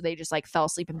house. So they just like fell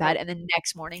asleep in bed. And then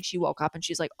next morning she woke up and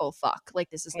she's like, oh fuck, like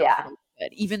this is not gonna look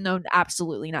good, even though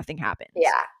absolutely nothing happened.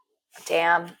 Yeah.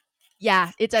 Damn.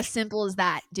 Yeah, it's as simple as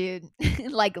that, dude.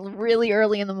 Like really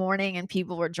early in the morning and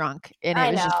people were drunk. And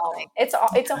it was just like,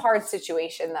 it's a hard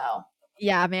situation though.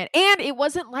 Yeah, man. And it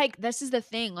wasn't like, this is the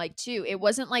thing, like, too, it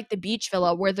wasn't like the beach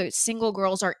villa where the single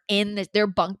girls are their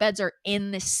bunk beds are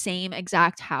in the same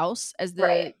exact house as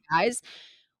the guys.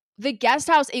 The guest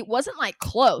house, it wasn't like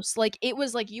close. Like, it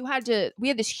was like we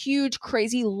had this huge,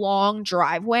 crazy long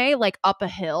driveway, like up a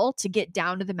hill to get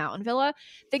down to the mountain villa.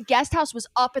 The guest house was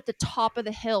up at the top of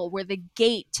the hill where the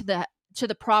gate to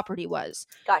the property was.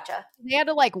 Gotcha. They had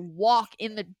to like walk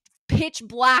in the pitch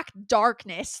black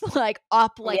darkness, like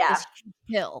up like this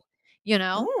hill, you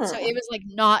know? So it was like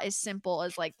not as simple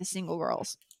as like the single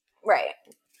girls. Right.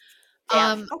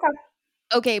 Damn.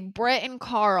 Okay, Britt and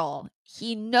Carl,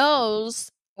 he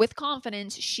knows with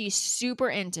confidence she's super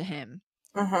into him.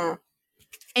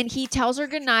 And he tells her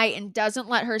goodnight and doesn't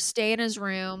let her stay in his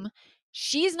room.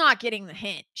 She's not getting the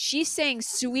hint. She's saying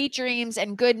sweet dreams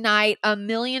and good night a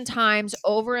million times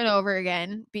over and over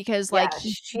again, because like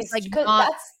he's like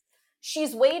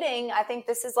she's waiting. I think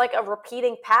this is like a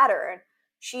repeating pattern.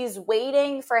 She's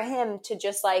waiting for him to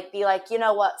just like be like, you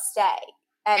know what, stay.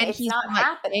 And it's not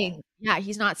happening.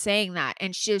 He's not saying that.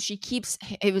 And she keeps,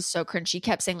 it was so cringe. She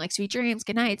kept saying like, sweet dreams,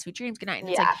 good night, sweet dreams, good night. And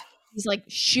it's like, he's like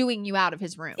shooing you out of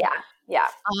his room.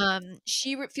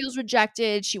 She feels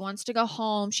rejected. She wants to go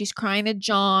home. She's crying to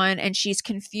John, and she's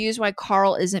confused why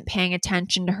Carl isn't paying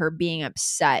attention to her being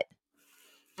upset.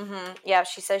 Yeah,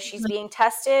 she says she's being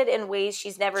tested in ways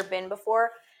she's never been before,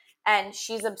 and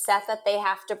she's upset that they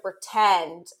have to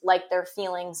pretend like their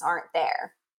feelings aren't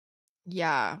there.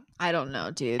 Yeah, I don't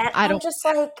know, dude. And I don't just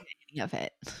like any of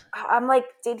it. I'm like,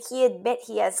 did he admit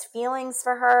he has feelings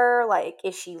for her? Like,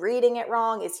 is she reading it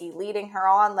wrong? Is he leading her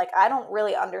on? Like, I don't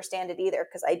really understand it either,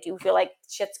 because I do feel like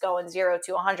shit's going 0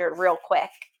 to 100 real quick.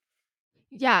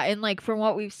 Yeah, and like from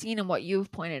what we've seen and what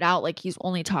you've pointed out, like he's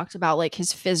only talked about like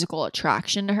his physical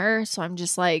attraction to her. So I'm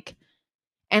just like,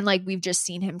 and like we've just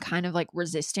seen him kind of like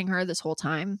resisting her this whole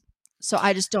time. So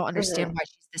I just don't understand why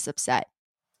she's this upset.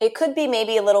 It could be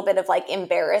maybe a little bit of like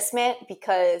embarrassment,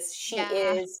 because she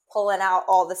is pulling out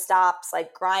all the stops,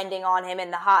 like grinding on him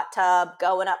in the hot tub,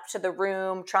 going up to the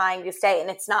room, trying to stay, and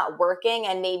it's not working.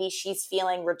 And maybe she's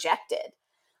feeling rejected.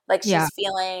 Like she's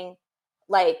feeling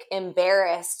like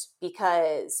embarrassed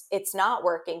because it's not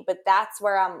working. But that's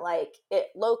where I'm like, it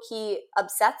low-key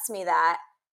upsets me that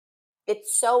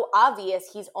it's so obvious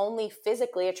he's only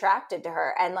physically attracted to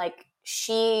her, and like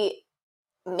she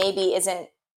maybe isn't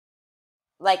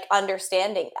like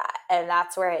understanding that, and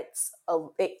that's where it's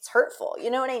hurtful.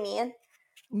 You know what I mean?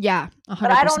 Yeah, 100%.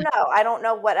 But I don't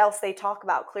know what else they talk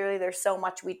about. Clearly there's so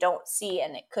much we don't see,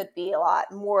 and it could be a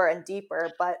lot more and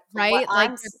deeper, but right, like I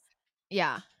don't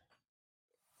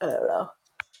know.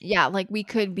 Yeah, like it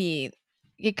could be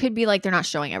like they're not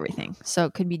showing everything, so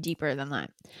it could be deeper than that.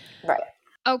 Right.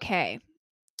 Okay,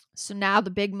 so now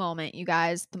the big moment, you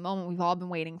guys, the moment we've all been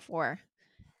waiting for.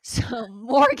 So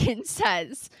Morgan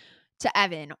says to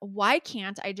Evan, why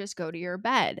can't I just go to your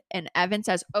bed? And Evan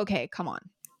says, okay, come on.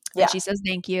 And she says,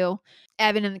 thank you.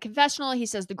 Evan in the confessional, he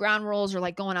says the ground rules are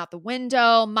like going out the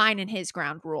window. Mine and his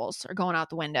ground rules are going out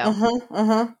the window.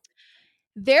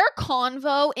 Their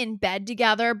convo in bed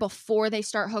together before they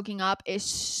start hooking up is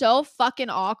so fucking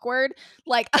awkward.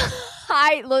 Like,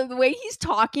 the way he's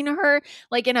talking to her,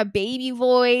 like in a baby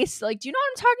voice. Like, do you know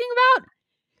what I'm talking about?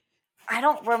 I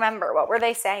don't remember. What were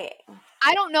they saying?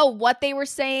 I don't know what they were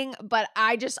saying, but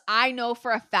I know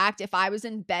for a fact if I was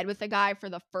in bed with a guy for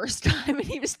the first time and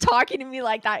he was talking to me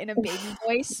like that in a baby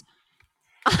voice,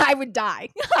 I would die.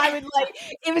 I would like,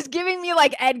 it was giving me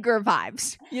like Edgar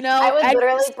vibes, you know? I would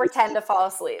literally pretend to fall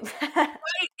asleep. Right?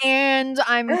 And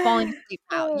I'm falling asleep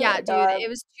now. Yeah, dude, it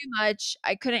was too much.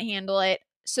 I couldn't handle it.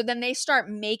 So then they start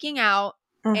making out,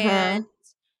 and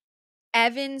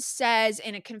Evan says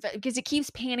in a because it keeps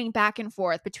panning back and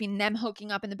forth between them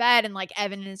hooking up in the bed and like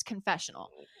Evan in his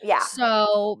confessional. Yeah.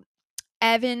 So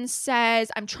Evan says,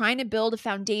 I'm trying to build a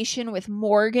foundation with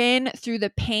Morgan through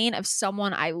the pain of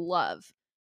someone I love.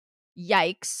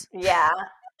 Yikes. Yeah.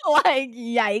 Like,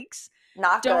 yikes.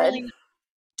 Not good.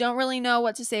 Don't really know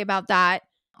what to say about that.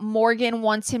 Morgan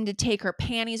wants him to take her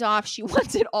panties off. She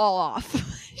wants it all off.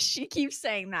 She keeps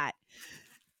saying that.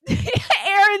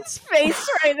 Erin's face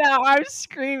right now. I'm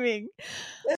screaming.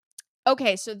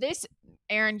 Okay, so this,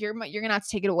 Erin, you're gonna have to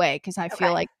take it away because I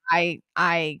feel like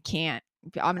I can't.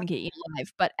 I'm gonna get you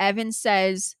live. But Evan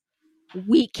says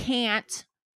we can't.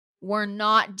 We're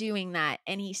not doing that,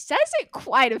 and he says it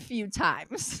quite a few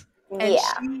times.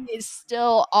 And she is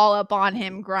still all up on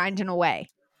him, grinding away.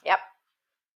 Yep.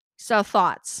 So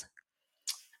thoughts?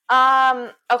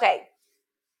 Okay.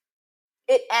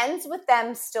 It ends with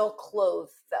them still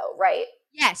clothed, though, right?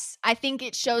 Yes, I think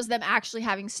it shows them actually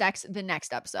having sex the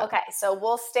next episode. Okay, so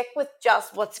we'll stick with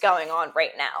just what's going on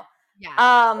right now. Yeah.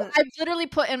 I've literally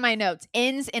put in my notes,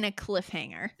 ends in a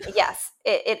cliffhanger. Yes,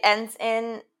 it ends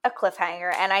in a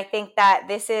cliffhanger. And I think that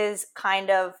this is kind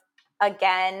of,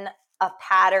 again, a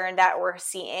pattern that we're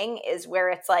seeing is where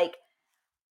it's like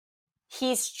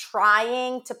he's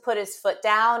trying to put his foot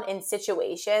down in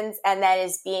situations and then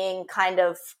is being kind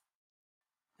of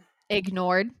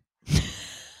ignored,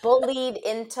 bullied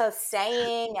into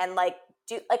saying and like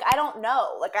I don't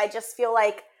know. Like I just feel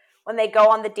like when they go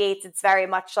on the dates, it's very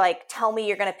much like, tell me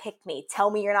you're going to pick me. Tell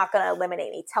me you're not going to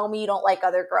eliminate me. Tell me you don't like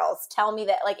other girls. Tell me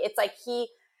that, like, it's like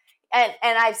and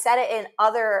I've said it in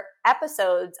other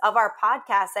episodes of our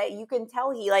podcast that you can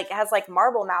tell he like has like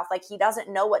marble mouth. Like he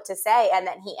doesn't know what to say. And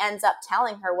then he ends up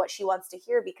telling her what she wants to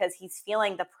hear because he's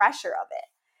feeling the pressure of it.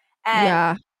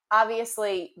 And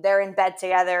obviously they're in bed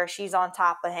together. She's on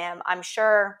top of him. I'm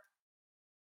sure,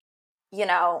 they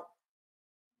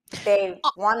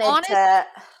wanted to.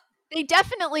 They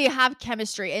definitely have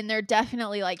chemistry and they're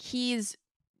definitely like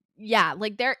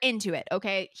like they're into it.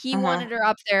 Okay. He wanted her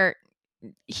up there.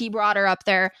 He brought her up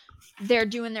there. They're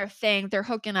doing their thing. They're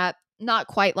hooking up, not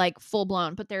quite like full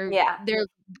blown, but they're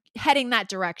heading that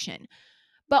direction.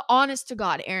 But honest to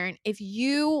God, Erin, if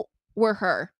you were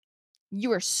her, you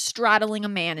were straddling a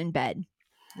man in bed.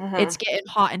 It's getting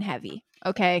hot and heavy.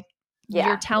 Okay. Yeah.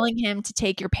 You're telling him to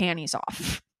take your panties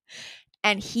off.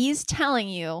 And he's telling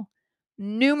you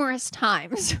numerous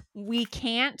times, we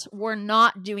can't, we're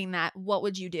not doing that. What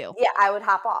would you do? Yeah, I would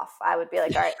hop off. I would be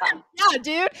like, all right, fine. Yeah,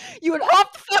 dude. You would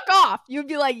hop the fuck off. You would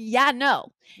be like, yeah,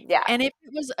 no. Yeah. And if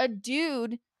it was a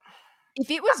dude,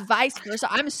 if it was vice versa,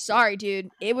 I'm sorry,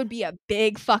 dude. It would be a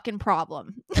big fucking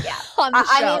problem. Yeah. On the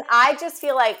show. I mean, I just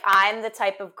feel like I'm the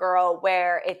type of girl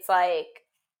where it's like,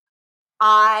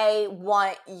 I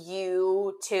want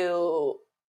you to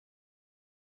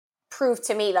prove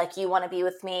to me like you want to be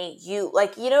with me. You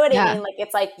like, you know what I mean? Like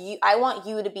it's like I want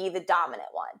you to be the dominant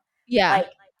one. Yeah. Like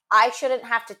I shouldn't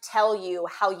have to tell you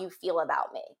how you feel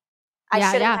about me.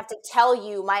 I shouldn't have to tell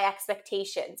you my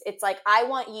expectations. It's like I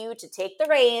want you to take the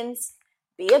reins,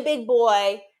 be a big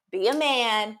boy, be a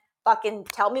man, fucking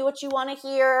tell me what you want to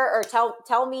hear or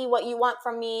tell me what you want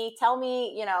from me. Tell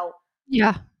me,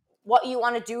 what you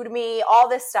want to do to me, all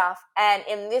this stuff. And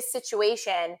in this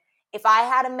situation, if I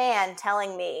had a man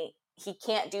telling me he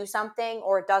can't do something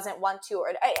or doesn't want to, or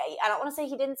I don't want to say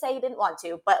he didn't want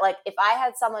to, but like if I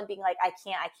had someone being like, I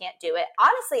can't do it,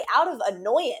 honestly, out of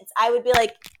annoyance, I would be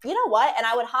like, you know what? And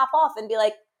I would hop off and be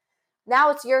like,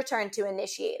 now it's your turn to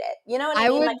initiate it. You know what I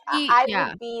mean? I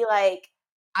would be like,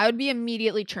 I would be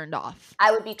immediately turned off.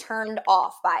 I would be turned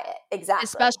off by it. Exactly.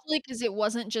 Especially because it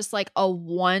wasn't just like a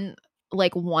one,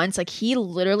 like once, like he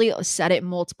literally said it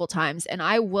multiple times. And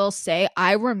I will say,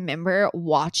 I remember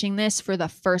watching this for the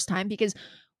first time because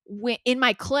in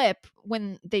my clip,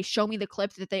 when they show me the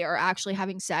clip that they are actually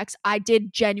having sex, I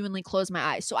did genuinely close my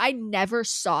eyes. So I never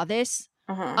saw this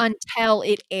until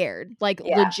it aired, like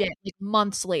legit, like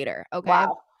months later. Okay.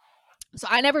 Wow. So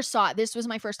I never saw it. This was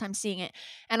my first time seeing it.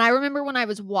 And I remember when I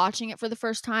was watching it for the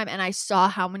first time and I saw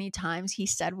how many times he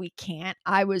said we can't,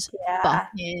 I was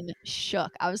fucking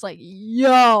shook. I was like,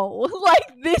 yo,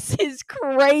 like this is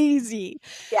crazy.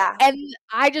 Yeah. And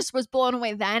I just was blown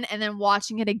away then. And then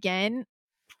watching it again,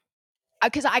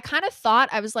 because I kind of thought,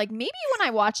 I was like, maybe when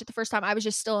I watched it the first time, I was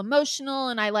just still emotional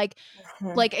and I like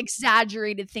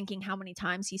exaggerated thinking how many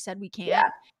times he said we can't.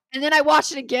 Yeah. And then I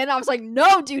watched it again. I was like,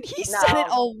 no, dude, he said it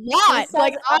a lot.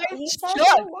 He said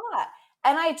it a lot.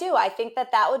 And I do. I think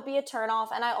that would be a turnoff.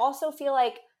 And I also feel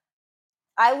like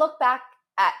I look back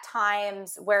at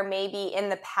times where maybe in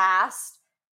the past,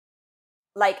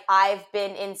 like I've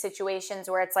been in situations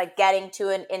where it's like getting to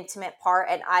an intimate part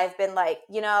and I've been like,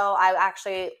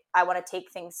 I want to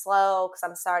take things slow because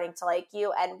I'm starting to like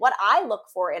you. And what I look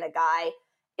for in a guy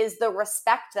is the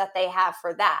respect that they have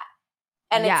for that.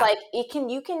 And it's like,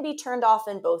 you can be turned off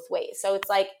in both ways. So it's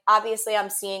like, obviously I'm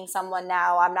seeing someone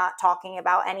now, I'm not talking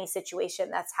about any situation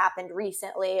that's happened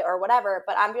recently or whatever,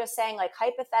 but I'm just saying like,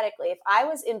 hypothetically, if I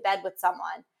was in bed with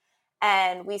someone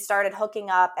and we started hooking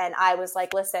up, and I was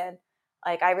like, listen,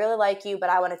 like, I really like you, but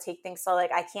I want to take things slow.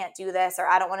 Like, I can't do this, or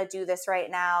I don't want to do this right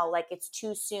now. Like, it's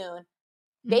too soon.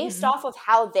 Based off of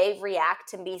how they react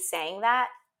to me saying that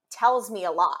tells me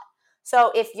a lot.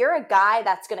 So if you're a guy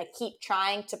that's going to keep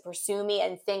trying to pursue me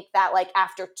and think that like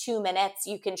after 2 minutes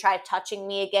you can try touching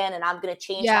me again and I'm going to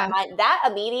change my mind, that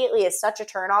immediately is such a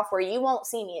turnoff where you won't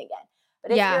see me again.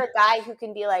 But if you're a guy who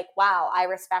can be like, wow, I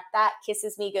respect that,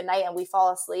 kisses me goodnight and we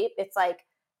fall asleep, it's like,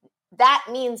 that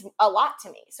means a lot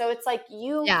to me. So it's like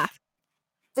the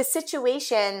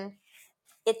situation,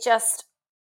 it just,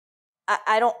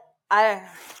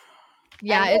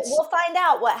 we'll find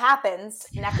out what happens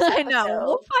next episode. I know,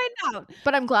 we'll find out.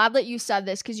 But I'm glad that you said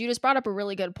this because you just brought up a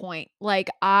really good point. Like,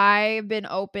 I've been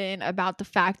open about the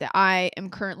fact that I am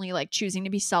currently like choosing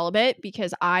to be celibate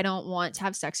because I don't want to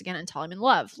have sex again until I'm in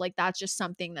love. Like, that's just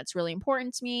something that's really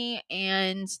important to me,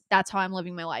 and that's how I'm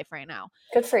living my life right now.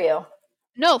 Good for you.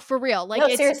 No, for real. Like,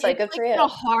 it's seriously, good for you. a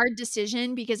hard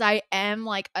decision because I am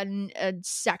like a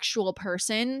sexual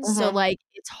person. So like,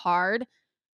 it's hard.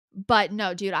 But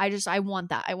no, dude, I want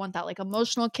that. I want that like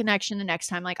emotional connection the next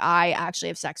time like I actually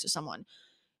have sex with someone.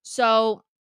 So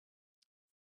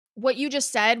what you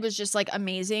just said was just like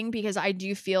amazing because I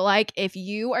do feel like if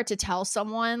you are to tell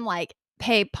someone like,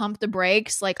 hey, pump the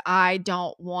brakes, like I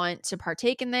don't want to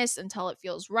partake in this until it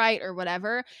feels right or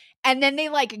whatever, and then they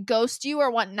like ghost you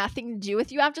or want nothing to do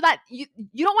with you after that, you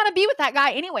don't want to be with that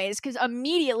guy anyways because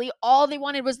immediately all they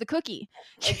wanted was the cookie.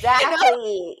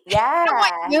 Exactly. Yeah. They don't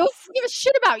want you. They give a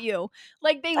shit about you.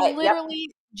 Like they literally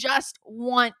just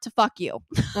want to fuck you.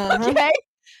 Okay?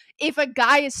 If a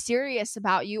guy is serious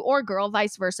about you, or girl,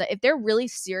 vice versa, if they're really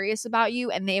serious about you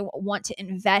and they want to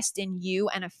invest in you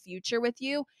and a future with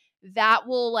you, that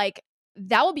will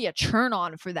be a turn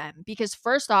on for them. Because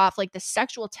first off, like the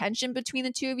sexual tension between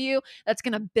the two of you that's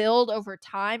going to build over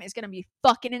time is going to be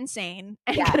fucking insane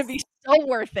and going to be so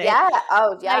worth it. Yeah.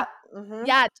 Oh, yeah. Like,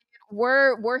 yeah,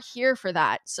 we're here for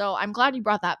that. So I'm glad you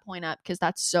brought that point up because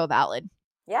that's so valid.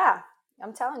 Yeah,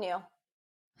 I'm telling you.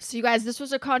 So you guys, this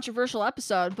was a controversial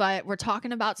episode, but we're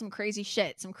talking about some crazy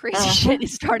shit. Some crazy shit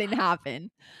is starting to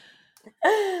happen.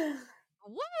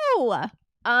 Whoa.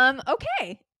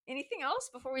 Okay. Anything else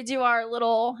before we do our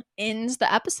little ends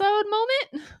the episode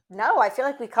moment? No, I feel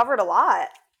like we covered a lot.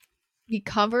 We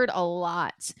covered a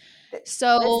lot.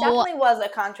 So this definitely was a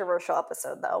controversial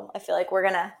episode, though. I feel like we're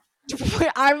gonna.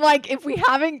 I'm like, if we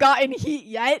haven't gotten heat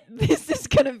yet, this is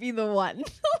gonna be the one.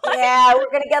 Yeah,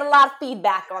 we're gonna get a lot of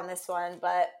feedback on this one,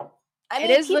 but I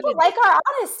mean, people like our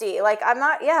honesty. Like, I'm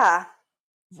not. Yeah.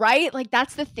 Right? Like,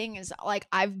 that's the thing is, like,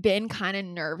 I've been kind of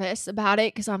nervous about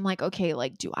it because I'm like, okay,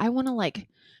 like, do I want to, like,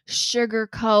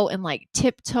 sugarcoat and, like,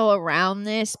 tiptoe around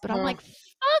this? But I'm like,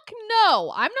 fuck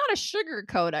no. I'm not a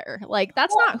sugarcoater. Like,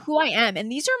 that's not who I am. And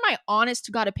these are my honest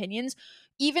to God opinions.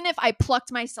 Even if I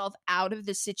plucked myself out of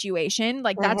the situation,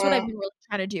 like, that's what I've been really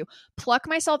trying to do. Pluck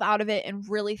myself out of it and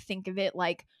really think of it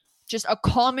like just a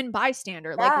common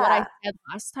bystander, like what I said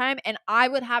last time. And I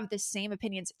would have the same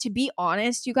opinions. To be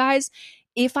honest, you guys,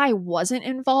 if I wasn't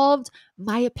involved,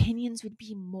 my opinions would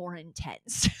be more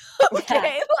intense.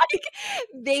 Okay? Like,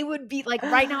 they would be like,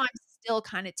 right now I'm still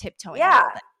kind of tiptoeing. Yeah.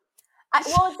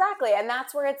 Well, exactly. And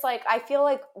that's where it's like, I feel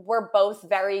like we're both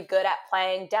very good at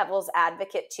playing devil's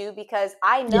advocate too, because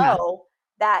I know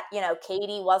that, you know,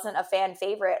 Katie wasn't a fan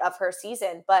favorite of her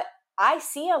season, but I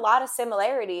see a lot of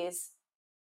similarities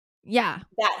that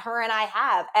her and I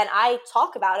have. And I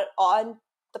talk about it on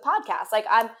the podcast. Like,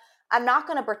 I'm not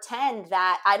going to pretend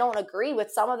that I don't agree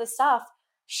with some of the stuff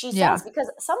she says,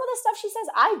 because some of the stuff she says,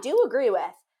 I do agree with.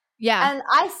 Yeah. And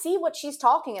I see what she's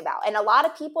talking about. And a lot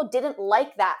of people didn't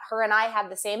like that her and I have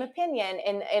the same opinion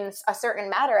in a certain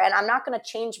matter. And I'm not going to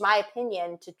change my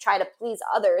opinion to try to please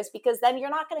others, because then you're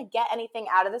not going to get anything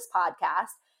out of this podcast.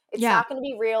 It's not going to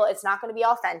be real. It's not going to be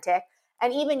authentic.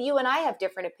 And even you and I have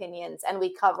different opinions, and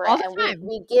we cover it, and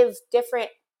we give different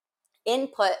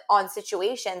input on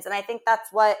situations. And I think that's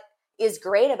what is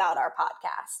great about our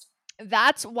podcast.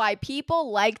 That's why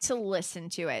people like to listen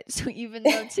to it. So even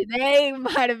though today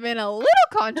might have been a little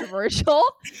controversial,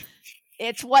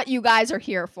 it's what you guys are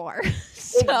here for.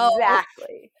 So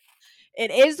exactly.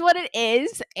 It is what it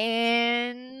is.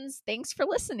 And thanks for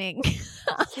listening.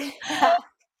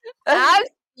 As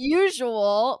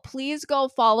usual, please go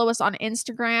follow us on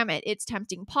Instagram at It's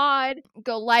Tempting Pod.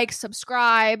 Go like,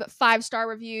 subscribe, 5-star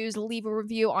reviews, leave a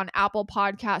review on Apple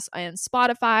Podcasts and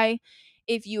Spotify.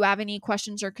 If you have any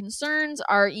questions or concerns,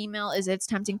 our email is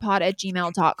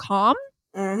itstemptingpod@gmail.com.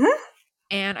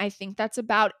 And I think that's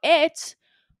about it.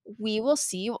 we will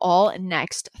see you all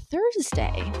next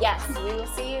Thursday. Yes, we will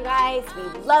see you guys. We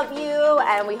love you,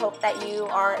 and we hope that you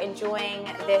are enjoying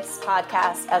this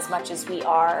podcast as much as we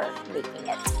are making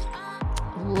it.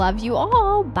 Love you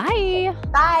all. Bye.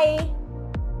 Bye.